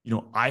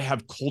 I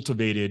have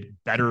cultivated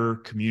better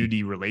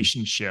community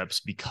relationships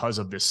because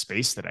of this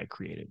space that I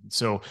created.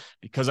 So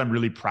because I'm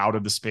really proud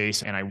of the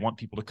space and I want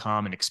people to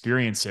come and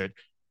experience it,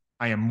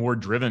 I am more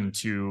driven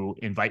to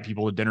invite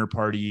people to dinner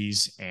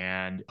parties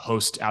and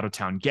host out of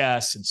town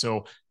guests. And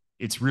so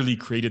it's really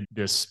created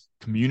this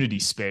community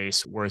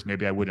space, whereas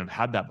maybe I wouldn't have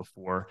had that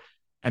before.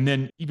 And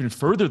then even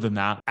further than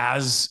that,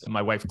 as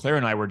my wife, Claire,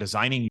 and I were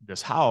designing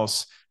this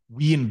house,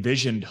 we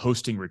envisioned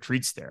hosting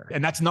retreats there.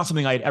 And that's not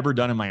something I had ever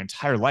done in my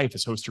entire life,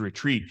 is host a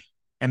retreat.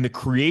 And the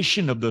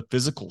creation of the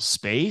physical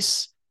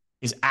space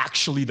is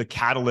actually the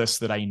catalyst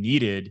that I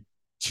needed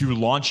to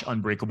launch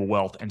Unbreakable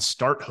Wealth and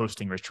start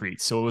hosting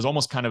retreats. So it was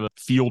almost kind of a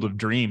field of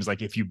dreams.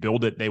 Like, if you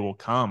build it, they will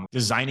come.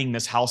 Designing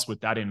this house with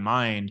that in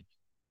mind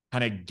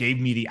kind of gave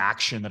me the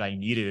action that I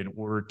needed in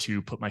order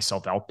to put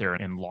myself out there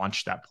and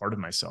launch that part of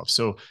myself.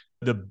 So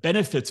the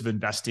benefits of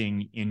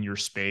investing in your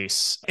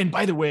space, and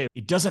by the way,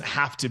 it doesn't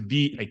have to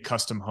be a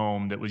custom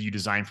home that was you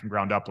designed from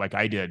ground up like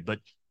I did, but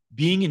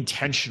being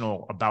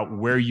intentional about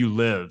where you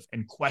live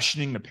and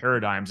questioning the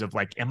paradigms of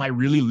like, am I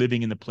really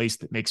living in the place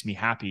that makes me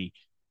happy?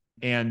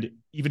 And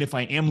even if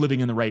I am living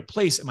in the right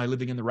place, am I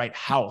living in the right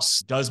house?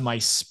 Does my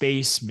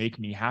space make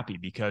me happy?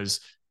 Because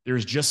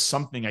there's just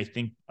something, I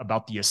think,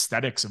 about the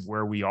aesthetics of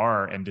where we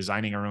are and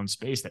designing our own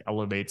space that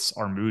elevates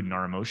our mood and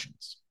our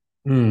emotions.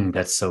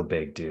 That's so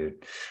big,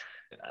 dude.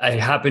 I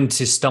happened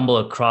to stumble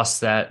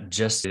across that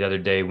just the other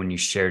day when you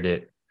shared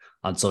it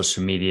on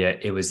social media.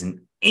 It was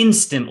an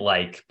instant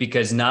like,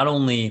 because not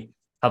only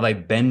have I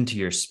been to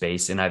your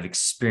space and I've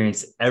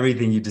experienced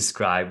everything you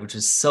described, which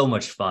is so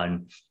much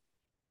fun,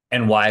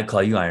 and why I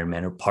call you Iron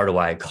Man, or part of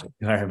why I call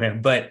you Iron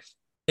Man, but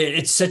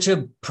it's such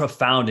a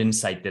profound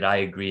insight that I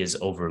agree is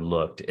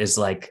overlooked, is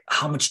like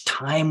how much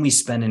time we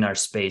spend in our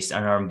space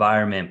and our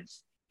environment.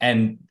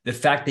 And the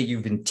fact that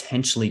you've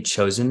intentionally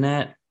chosen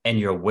that and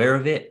you're aware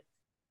of it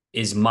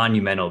is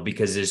monumental,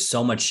 because there's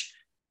so much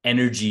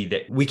energy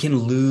that we can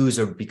lose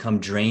or become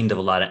drained of,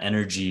 a lot of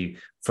energy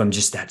from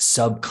just that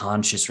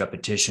subconscious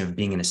repetition of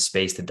being in a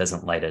space that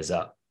doesn't light us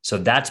up. So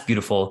that's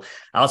beautiful.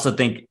 I also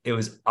think it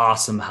was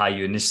awesome how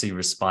you initially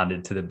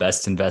responded to the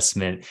best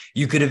investment.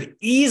 You could have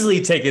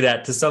easily taken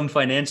that to some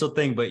financial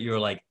thing, but you were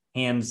like,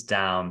 hands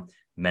down,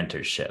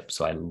 mentorship.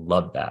 So I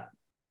love that.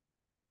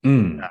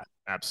 Yeah,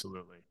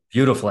 absolutely.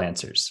 Beautiful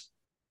answers.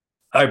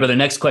 All right, brother,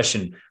 next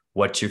question.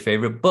 What's your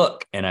favorite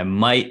book? And I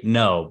might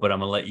know, but I'm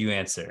going to let you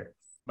answer.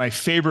 My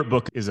favorite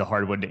book is a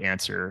hard one to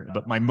answer,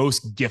 but my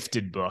most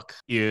gifted book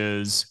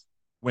is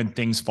When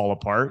Things Fall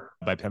Apart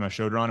by Pema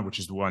Chodron, which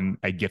is the one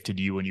I gifted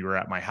you when you were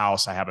at my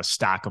house. I have a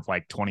stack of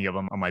like 20 of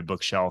them on my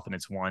bookshelf, and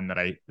it's one that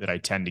I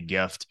tend to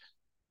gift.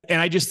 And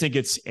I just think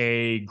it's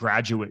a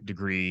graduate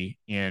degree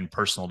in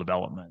personal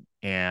development.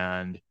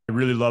 And I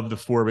really love the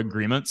 4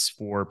 agreements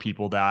for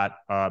people that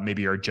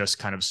maybe are just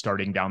kind of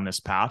starting down this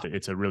path.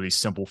 It's a really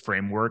simple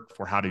framework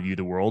for how to view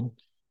the world.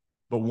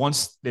 But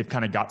once they've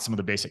kind of got some of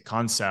the basic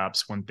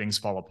concepts, When Things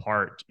Fall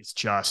Apart, it's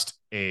just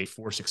a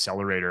force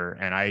accelerator.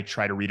 And I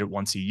try to read it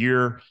once a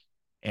year.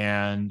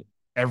 And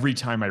every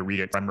time I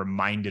read it, I'm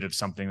reminded of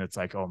something that's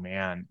like, oh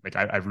man, like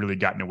I've really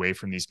gotten away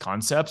from these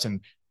concepts.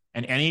 And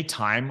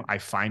anytime I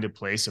find a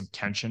place of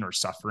tension or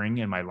suffering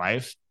in my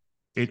life,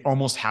 it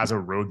almost has a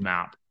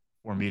roadmap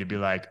for me to be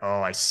like,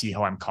 oh, I see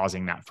how I'm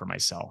causing that for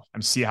myself.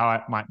 I see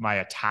how my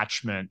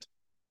attachment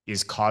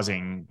is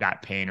causing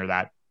that pain or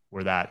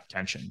that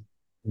tension.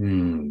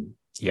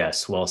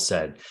 Yes, well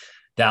said.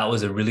 That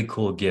was a really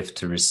cool gift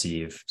to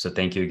receive. So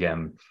thank you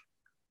again.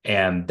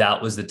 And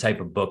that was the type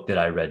of book that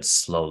I read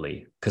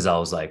slowly because I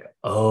was like,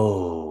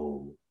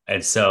 oh.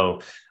 And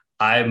so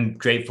I'm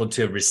grateful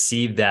to have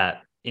received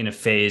that in a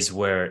phase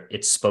where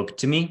it spoke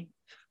to me.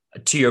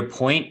 To your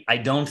point, I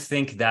don't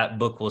think that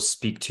book will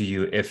speak to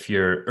you if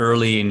you're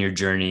early in your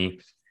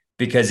journey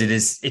because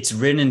it's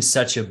written in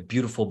such a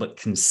beautiful but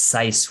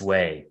concise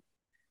way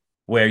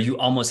where you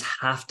almost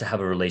have to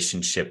have a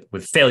relationship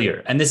with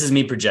failure. And this is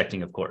me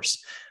projecting, of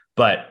course,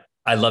 but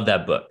I love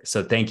that book.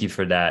 So thank you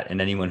for that. And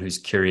anyone who's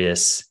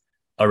curious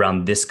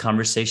around this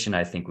conversation,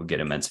 I think will get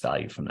immense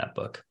value from that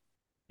book.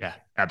 Yeah,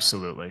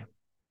 absolutely.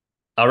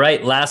 All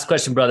right. Last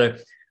question, brother.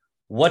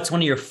 What's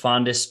one of your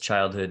fondest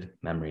childhood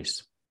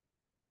memories?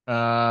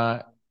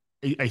 I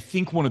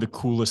think one of the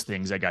coolest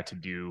things I got to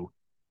do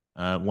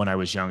when I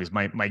was young is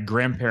my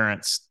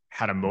grandparents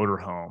had a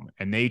motorhome,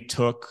 and they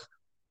took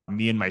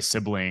me and my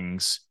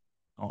siblings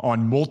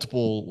on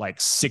multiple like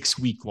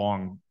 6-week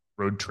long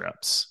road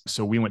trips.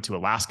 So we went to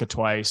Alaska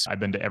twice. I've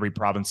been to every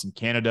province in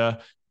Canada,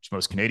 which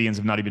most Canadians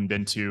have not even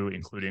been to,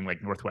 including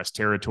like Northwest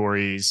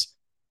Territories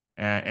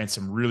and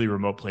some really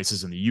remote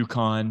places in the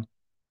Yukon.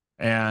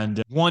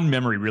 And one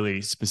memory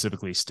really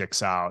specifically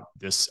sticks out.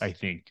 This, I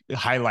think,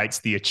 highlights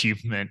the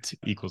achievement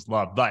equals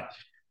love. But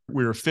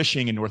we were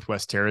fishing in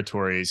Northwest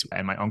Territories,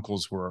 and my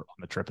uncles were on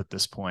the trip at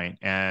this point.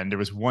 And there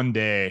was one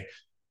day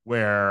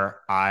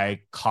where I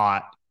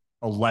caught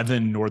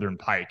 11 northern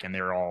pike, and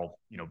they're all,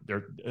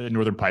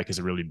 northern pike is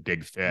a really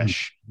big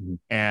fish, Mm-hmm.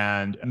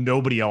 and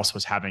nobody else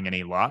was having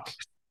any luck.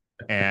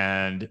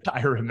 And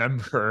I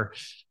remember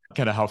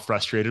kind of how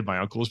frustrated my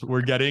uncles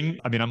were getting.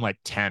 I mean, I'm like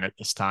 10 at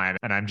this time,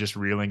 and I'm just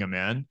reeling them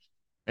in.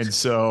 And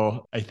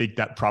so I think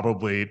that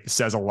probably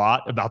says a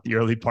lot about the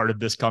early part of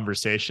this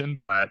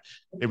conversation, but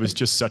it was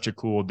just such a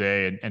cool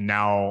day. And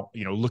now,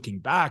 looking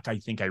back, I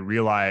think I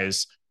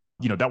realize,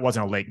 that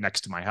wasn't a lake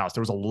next to my house.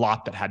 There was a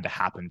lot that had to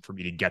happen for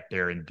me to get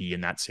there and be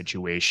in that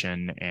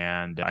situation.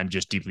 And I'm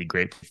just deeply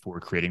grateful for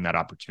creating that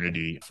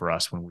opportunity for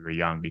us when we were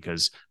young,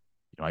 because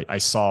I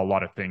saw a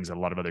lot of things that a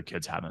lot of other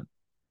kids haven't.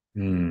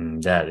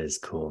 That is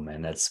cool,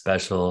 man. That's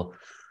special.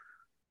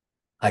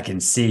 I can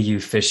see you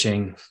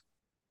fishing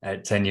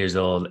at 10 years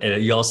old.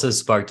 And you also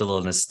sparked a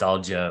little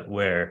nostalgia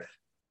where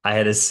I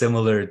had a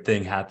similar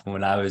thing happen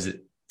when I was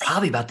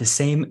probably about the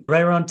same,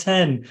 right around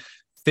 10,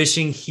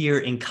 fishing here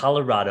in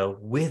Colorado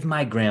with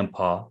my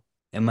grandpa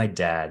and my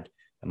dad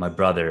and my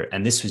brother.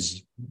 And this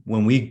was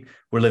when we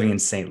were living in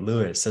St.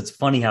 Louis. So it's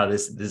funny how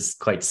this is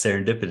quite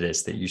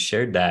serendipitous that you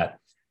shared that.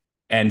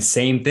 And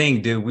same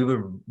thing, dude. We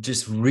were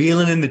just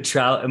reeling in the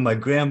trout, and my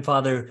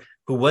grandfather,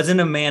 who wasn't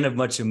a man of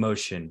much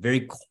emotion,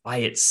 very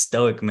quiet,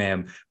 stoic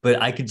man,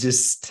 but I could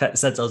just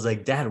sense. I was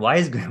like, Dad, why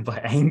is Grandpa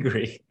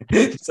angry?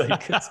 It's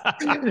like his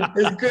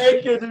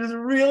grandkids are just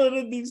reeling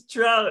in these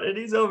trout, and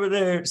he's over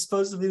there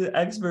supposed to be the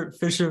expert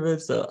fisherman.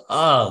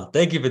 So,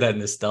 thank you for that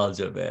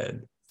nostalgia,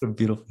 man. It's a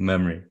beautiful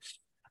memory.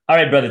 All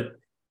right, brother.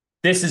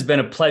 This has been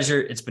a pleasure.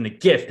 It's been a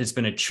gift. It's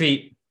been a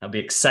treat. I'll be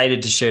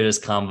excited to share this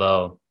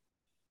convo.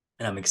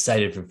 And I'm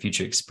excited for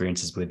future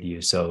experiences with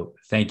you. So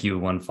thank you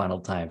one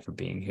final time for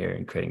being here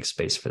and creating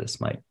space for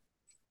this, Mike.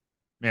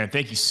 Man,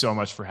 thank you so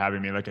much for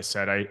having me. Like I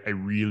said, I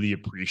really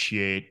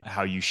appreciate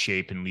how you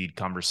shape and lead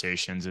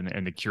conversations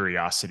and the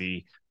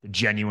curiosity, the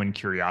genuine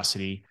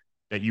curiosity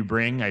that you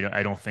bring.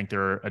 I don't think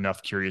there are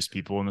enough curious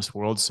people in this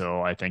world.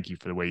 So I thank you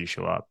for the way you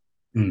show up.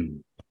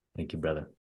 Thank you, brother.